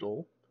as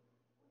digital.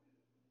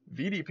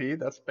 VDP,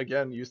 that's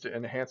again used to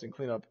enhance and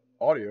clean up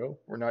audio.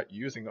 We're not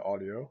using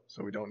audio,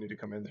 so we don't need to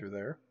come in through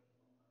there.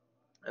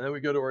 And then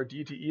we go to our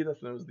DTE,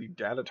 that's known as the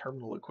data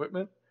terminal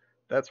equipment.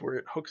 That's where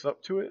it hooks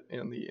up to it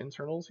in the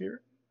internals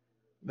here.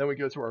 Then we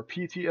go to our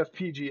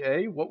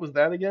PTFPGA. What was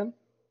that again?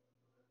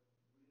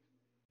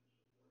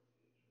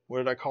 What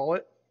did I call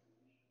it?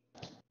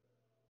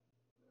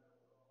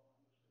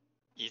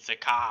 He's a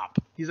cop.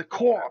 He's a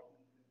cop.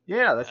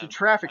 Yeah, that's a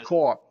traffic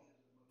cop.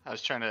 I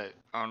was trying to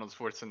Arnold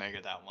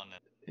Schwarzenegger that one.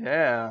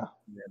 Yeah.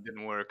 It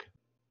didn't work.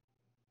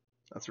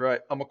 That's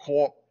right. I'm a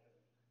cop.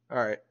 All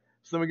right.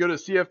 So then we go to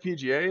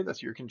CFPGA.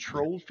 That's your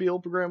controlled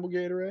field programmable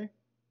gate array.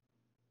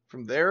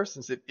 From there,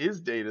 since it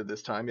is data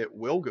this time, it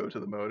will go to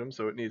the modem,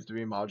 so it needs to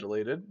be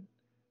modulated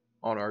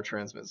on our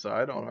transmit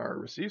side. On our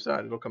receive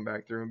side, it'll come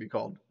back through and be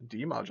called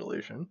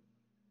demodulation.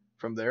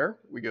 From there,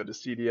 we go to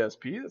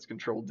CDSP, that's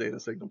controlled data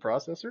signal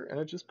processor, and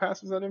it just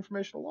passes that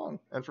information along.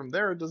 And from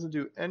there, it doesn't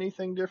do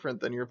anything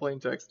different than your plain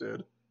text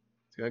did.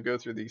 It's going to go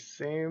through the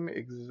same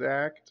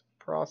exact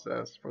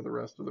process for the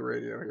rest of the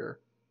radio here.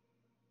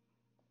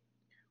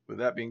 With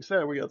that being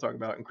said, we got to talk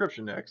about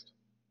encryption next.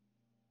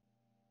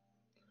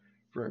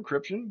 For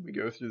encryption, we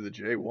go through the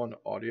J1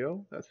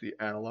 audio. That's the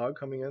analog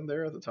coming in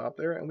there at the top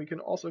there. And we can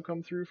also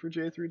come through for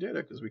J3 data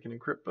because we can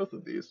encrypt both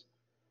of these.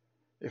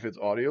 If it's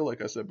audio,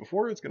 like I said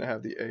before, it's going to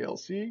have the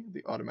ALC,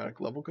 the automatic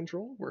level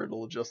control, where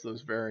it'll adjust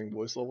those varying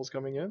voice levels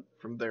coming in.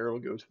 From there, it'll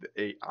go to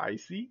the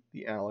AIC,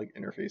 the analog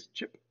interface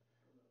chip.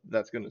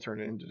 That's going to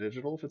turn it into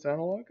digital if it's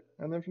analog.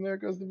 And then from there,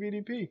 it goes to the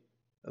VDP.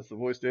 That's the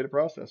voice data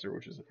processor,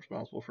 which is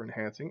responsible for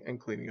enhancing and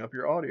cleaning up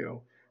your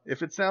audio.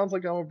 If it sounds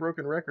like I'm a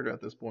broken record at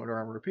this point or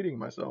I'm repeating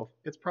myself,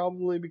 it's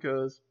probably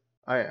because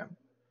I am.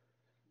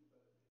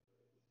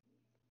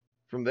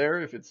 From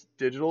there, if it's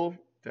digital,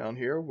 down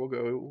here, we'll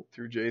go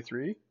through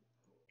J3.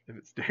 If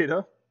it's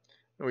data,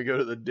 then we go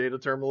to the data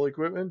terminal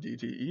equipment,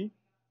 DTE.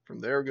 From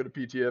there, we go to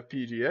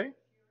PTFPGA.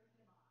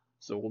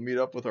 So we'll meet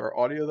up with our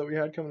audio that we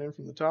had coming in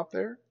from the top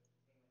there.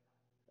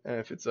 And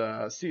if it's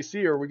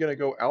CC, are we going to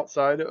go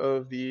outside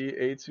of the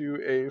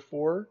A2,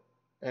 A4?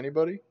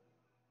 Anybody?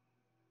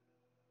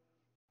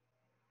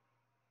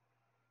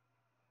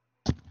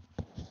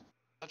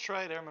 That's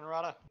right, Airman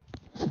Rada.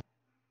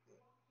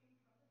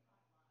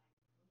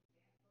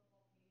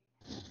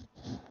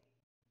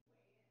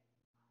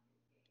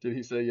 Did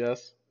he say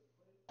yes?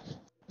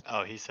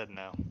 Oh, he said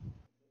no.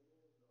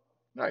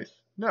 Nice.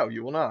 No,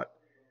 you will not.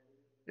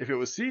 If it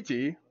was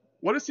CT,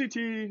 what is CT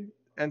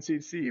and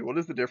CC? What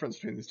is the difference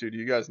between these two? Do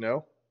you guys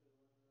know?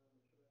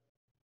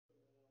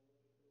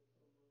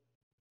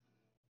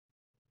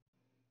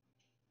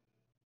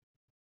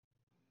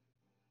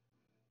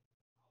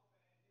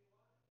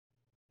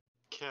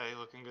 Okay,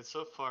 looking good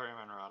so far,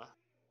 Airman Rada.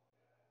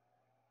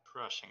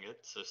 Crushing it.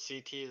 So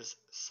CT is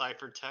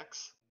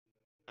ciphertext.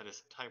 That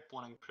is type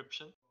 1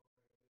 encryption.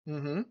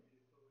 Mm-hmm.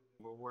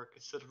 Where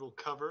considerable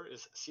cover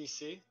is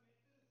CC.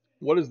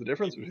 What is the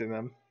difference between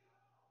them?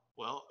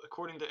 Well,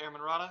 according to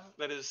Airman Rada,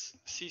 that is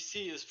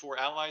CC is for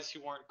allies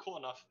who aren't cool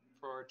enough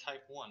for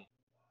type 1.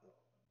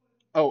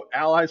 Oh,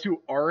 allies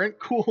who aren't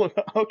cool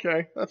enough.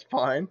 Okay, that's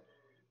fine.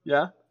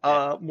 Yeah.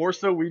 More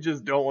so we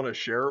just don't want to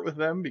share it with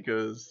them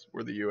because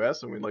we're the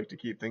US and we'd like to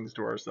keep things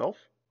to ourselves.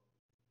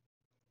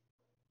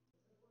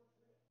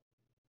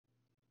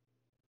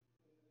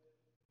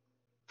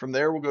 From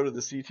there, we'll go to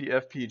the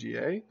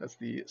CTFPGA. That's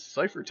the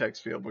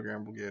ciphertext field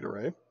programmable gate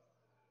array.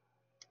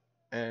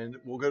 And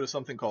we'll go to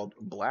something called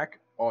black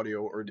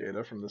audio or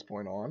data from this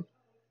point on,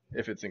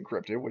 if it's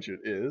encrypted, which it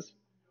is.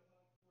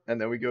 And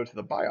then we go to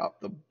the BIOP,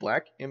 the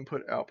black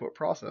input-output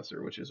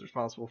processor, which is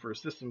responsible for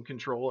system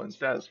control and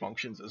status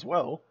functions as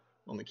well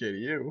on the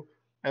KDU.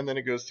 And then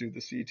it goes to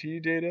the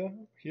CT data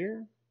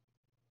here,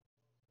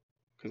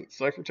 because it's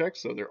ciphertext,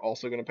 so they're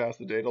also going to pass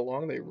the data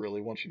along. They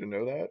really want you to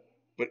know that.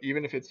 But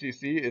even if it's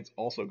CC, it's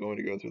also going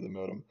to go through the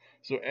modem.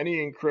 So any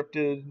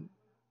encrypted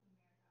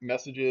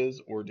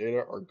messages or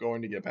data are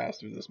going to get passed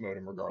through this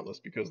modem regardless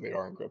because they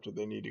are encrypted.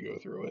 They need to go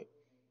through it.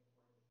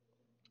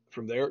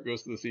 From there, it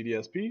goes to the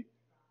CDSP.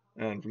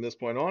 And from this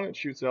point on, it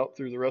shoots out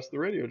through the rest of the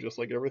radio just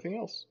like everything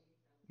else.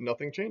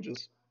 Nothing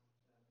changes.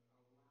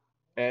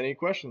 Any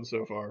questions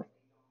so far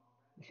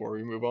before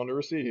we move on to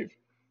receive?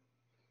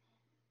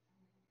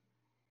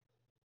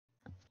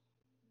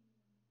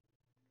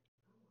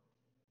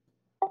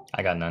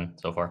 I got none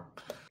so far.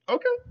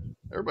 Okay.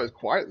 Everybody's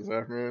quiet this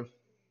afternoon.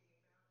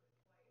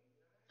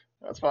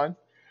 That's fine.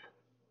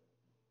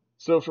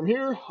 So from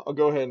here, I'll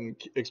go ahead and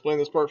explain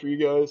this part for you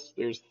guys.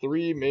 There's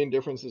three main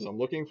differences I'm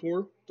looking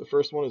for. The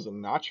first one is a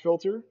notch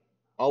filter.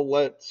 I'll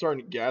let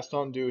Sergeant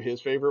Gaston do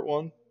his favorite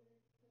one.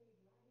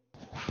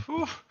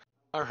 Whew.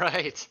 All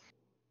right.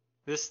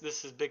 This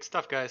is big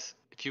stuff, guys.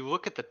 If you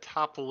look at the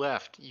top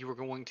left, you are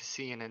going to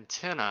see an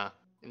antenna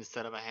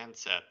instead of a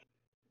handset.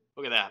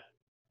 Look at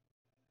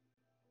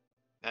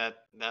that.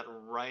 That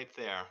right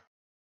there.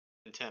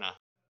 Antenna.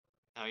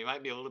 Now you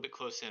might be a little bit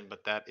close in,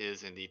 but that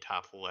is in the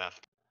top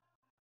left.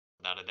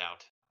 Without a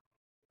doubt.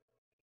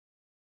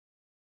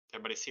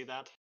 Everybody see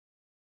that?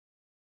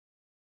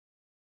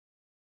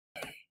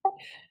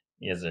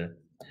 Yes, sir.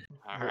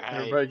 Alright.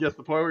 Everybody gets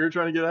the point what you're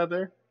trying to get at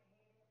there?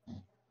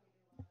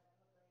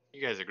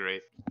 You guys are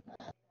great.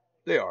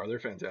 They are. They're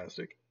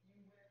fantastic.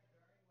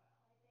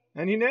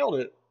 And he nailed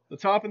it. The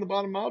top and the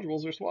bottom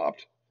modules are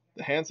swapped.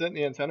 The handset and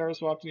the antenna are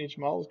swapped, and each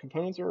model's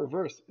components are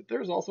reversed.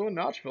 There's also a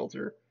notch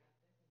filter.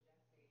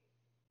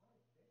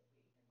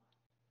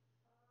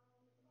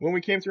 When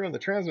we came through on the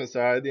transmit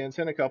side, the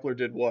antenna coupler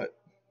did what?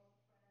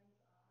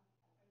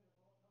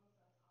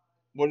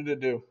 What did it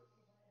do?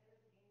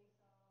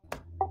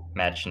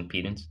 Match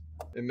impedance.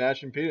 It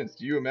matched impedance.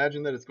 Do you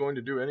imagine that it's going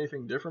to do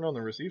anything different on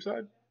the receive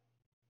side?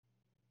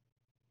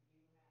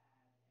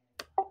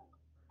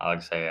 I like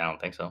to say I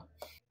don't think so.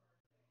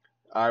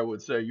 I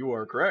would say you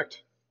are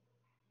correct.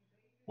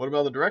 What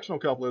about the directional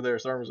coupler there,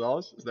 Sergeant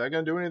Rosales? Is that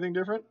going to do anything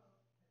different?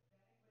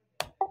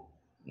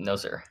 No,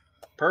 sir.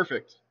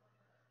 Perfect.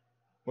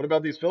 What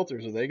about these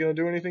filters? Are they going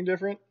to do anything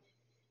different?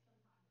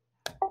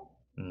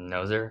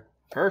 No, sir.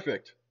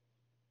 Perfect.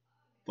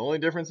 The only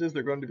difference is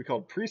they're going to be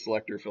called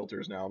pre-selector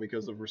filters now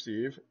because of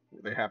receive.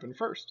 They happen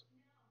first.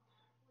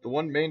 The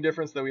one main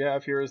difference that we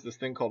have here is this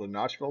thing called a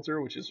notch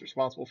filter, which is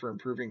responsible for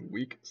improving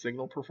weak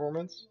signal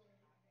performance.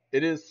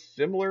 It is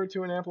similar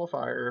to an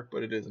amplifier,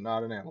 but it is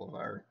not an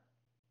amplifier.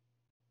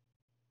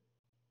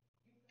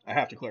 I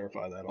have to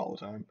clarify that all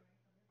the time.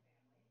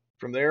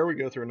 From there, we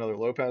go through another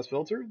low-pass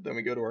filter. Then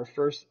we go to our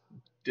first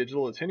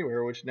digital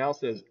attenuator, which now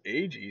says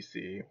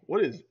AGC.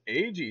 What is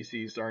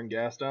AGC, Sergeant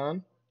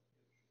Gaston?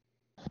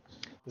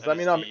 Does that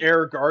mean I'm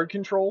air guard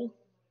control?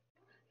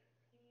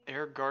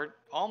 Air guard?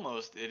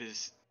 Almost. It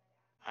is.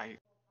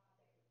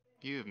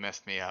 You've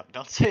messed me up.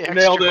 Don't say extra.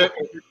 Nailed it.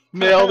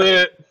 Nailed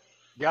it.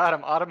 Got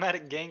him.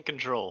 Automatic gain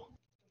control.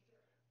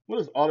 What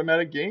does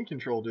automatic gain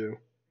control do?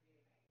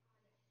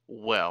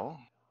 Well,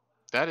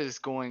 that is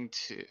going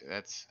to.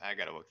 I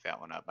gotta look that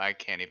one up. I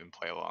can't even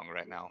play along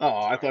right now.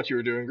 Oh, I thought you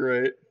were doing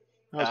great.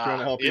 I was trying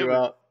to help you would-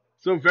 out.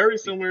 So very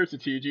similar to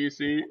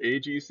TGC,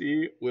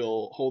 AGC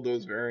will hold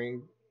those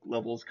varying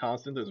levels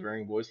constant, those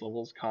varying voice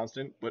levels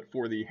constant, but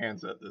for the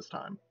handset this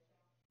time.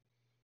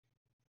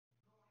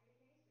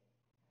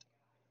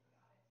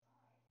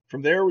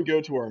 From there, we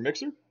go to our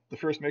mixer. The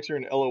first mixer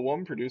in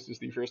LO1 produces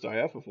the first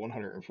IF of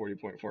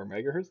 140.4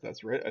 megahertz.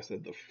 That's right, I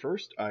said the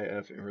first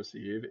IF in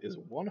receive is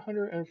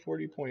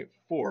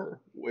 140.4,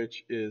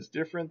 which is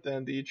different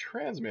than the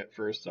transmit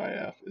first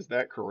IF. Is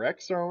that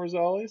correct, Sergeant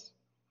Rosales?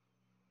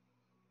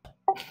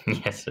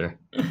 Yes, sir.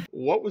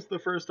 What was the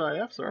first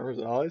IF, Sergeant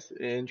Rosales,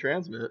 in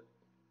transmit?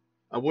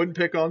 I wouldn't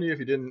pick on you if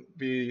you didn't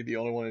be the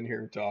only one in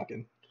here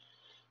talking.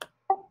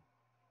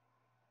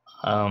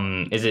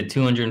 Is it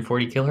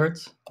 240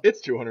 kilohertz? It's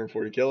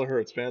 240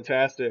 kilohertz.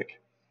 Fantastic.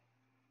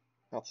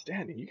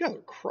 Outstanding. You guys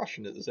are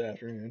crushing it this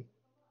afternoon.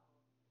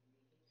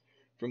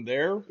 From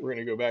there, we're going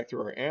to go back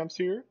through our amps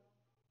here.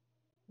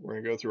 We're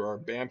going to go through our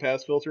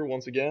bandpass filter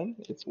once again.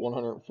 It's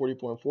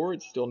 140.4.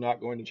 It's still not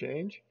going to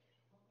change.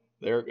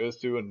 There it goes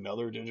to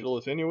another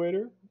digital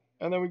attenuator.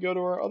 And then we go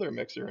to our other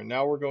mixer. And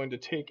now we're going to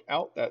take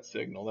out that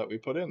signal that we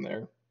put in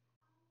there.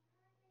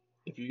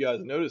 If you guys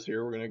notice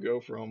here, we're going to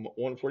go from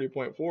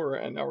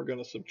 140.4 and now we're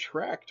going to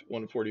subtract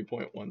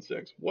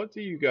 140.16. What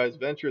do you guys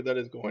venture that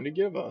is going to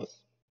give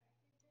us?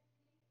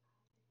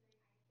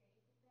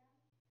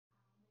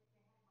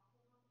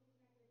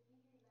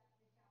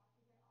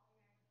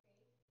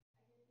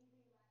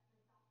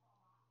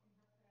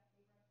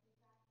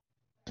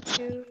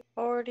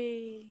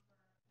 $240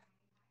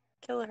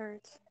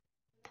 kilohertz.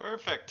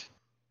 Perfect.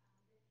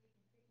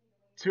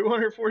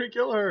 240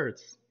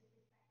 kilohertz.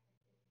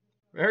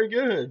 Very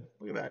good.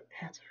 Look at that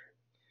answer.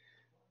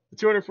 The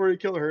 240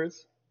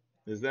 kilohertz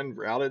is then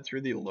routed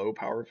through the low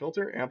power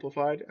filter,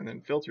 amplified, and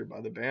then filtered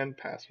by the band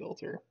pass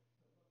filter.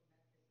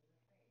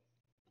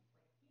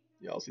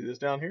 Y'all see this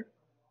down here?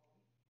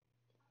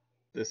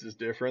 This is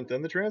different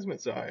than the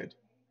transmit side.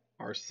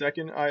 Our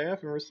second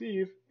IF and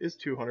receive is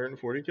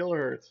 240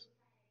 kilohertz.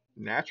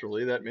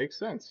 Naturally, that makes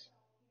sense.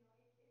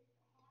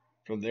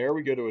 From there,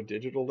 we go to a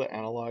digital to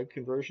analog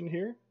conversion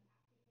here.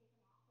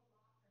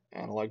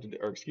 Analog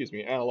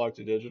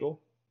to digital.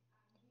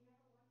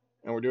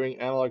 And we're doing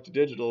analog to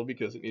digital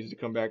because it needs to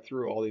come back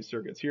through all these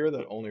circuits here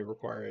that only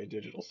require a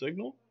digital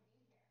signal.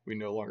 We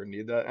no longer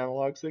need that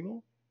analog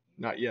signal.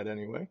 Not yet,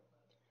 anyway.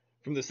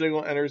 From the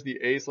signal enters the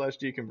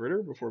A/D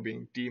converter before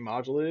being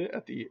demodulated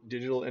at the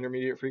digital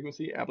intermediate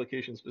frequency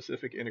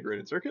application-specific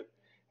integrated circuit.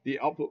 The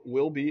output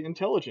will be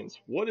intelligence.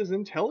 What is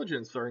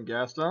intelligence, Sergeant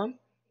Gaston?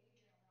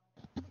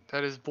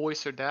 That is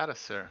voice or data,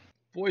 sir.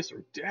 Voice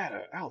or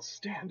data.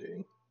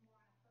 Outstanding.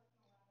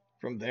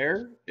 From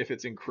there, if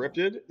it's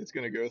encrypted, it's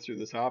going to go through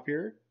the top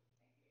here,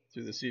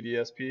 through the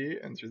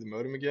CDSP, and through the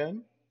modem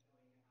again.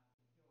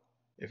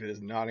 If it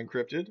is not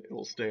encrypted, it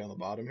will stay on the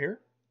bottom here.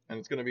 And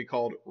it's going to be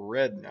called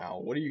red now.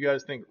 What do you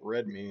guys think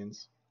red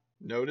means?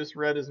 Notice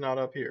red is not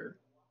up here.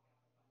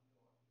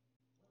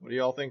 What do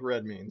y'all think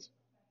red means?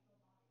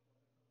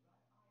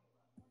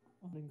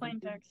 Plain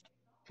Unencrypted. text.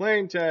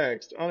 Plain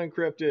text,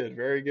 unencrypted.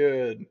 Very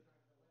good.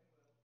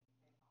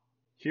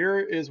 Here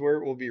is where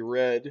it will be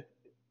red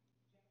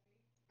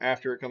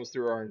after it comes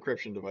through our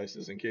encryption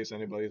devices, in case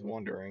anybody's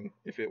wondering.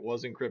 If it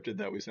was encrypted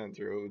that we sent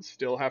through, it would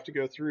still have to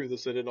go through the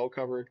Citadel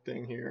cover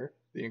thing here,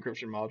 the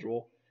encryption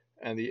module,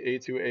 and the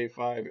A2,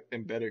 A5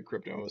 embedded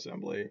crypto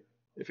assembly,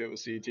 if it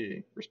was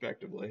CT,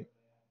 respectively.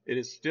 It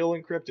is still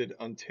encrypted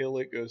until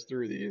it goes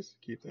through these.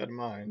 Keep that in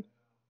mind.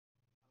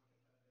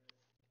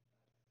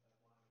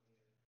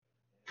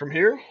 From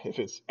here, if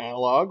it's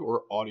analog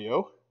or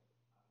audio,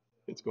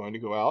 it's going to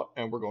go out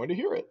and we're going to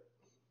hear it.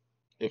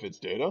 If it's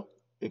data,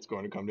 it's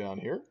going to come down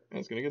here and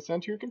it's going to get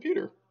sent to your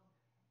computer.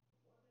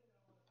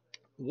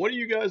 What do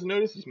you guys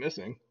notice is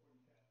missing?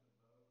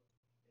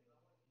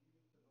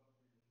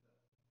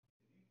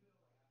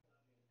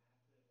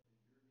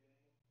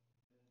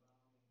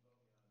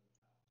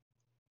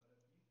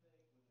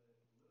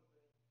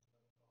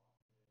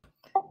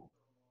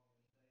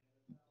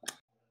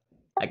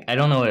 I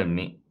don't know what it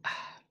means.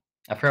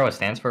 I forgot what it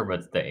stands for, but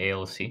it's the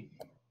ALC.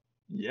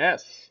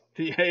 Yes,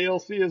 the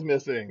ALC is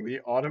missing, the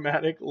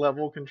automatic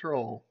level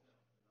control.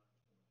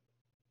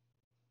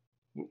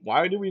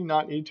 Why do we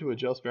not need to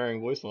adjust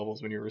varying voice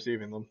levels when you're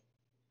receiving them?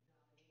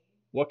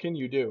 What can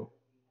you do?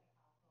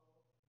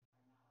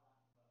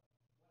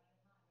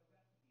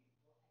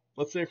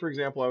 Let's say, for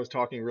example, I was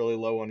talking really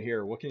low on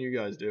here. What can you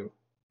guys do?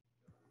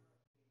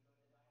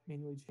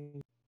 Manually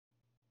change.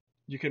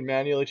 You can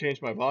manually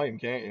change my volume,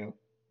 can't you?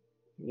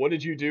 What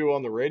did you do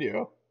on the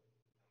radio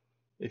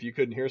if you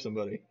couldn't hear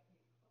somebody?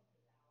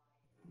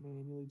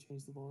 Manually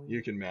change the volume.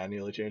 You can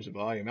manually change the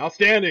volume.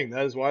 Outstanding!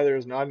 That is why there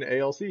is not an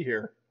ALC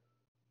here.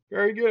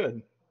 Very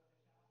good.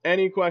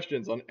 Any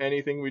questions on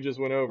anything we just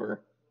went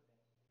over?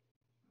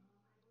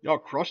 Y'all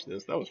crushed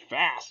this. That was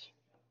fast.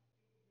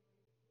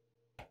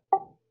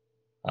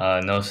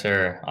 No,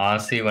 sir.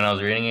 Honestly, when I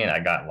was reading it, I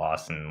got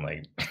lost in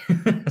like,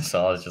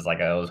 so I was just like,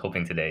 I was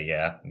hoping today,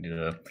 yeah,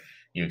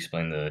 you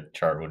explain the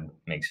chart would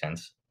make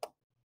sense.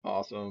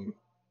 Awesome.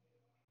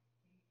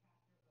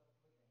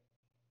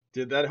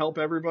 Did that help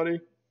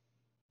everybody?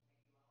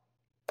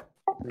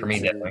 For me,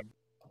 Yes, sir. definitely.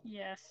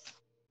 Yes.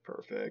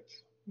 Perfect.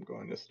 I'm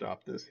going to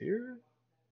stop this here.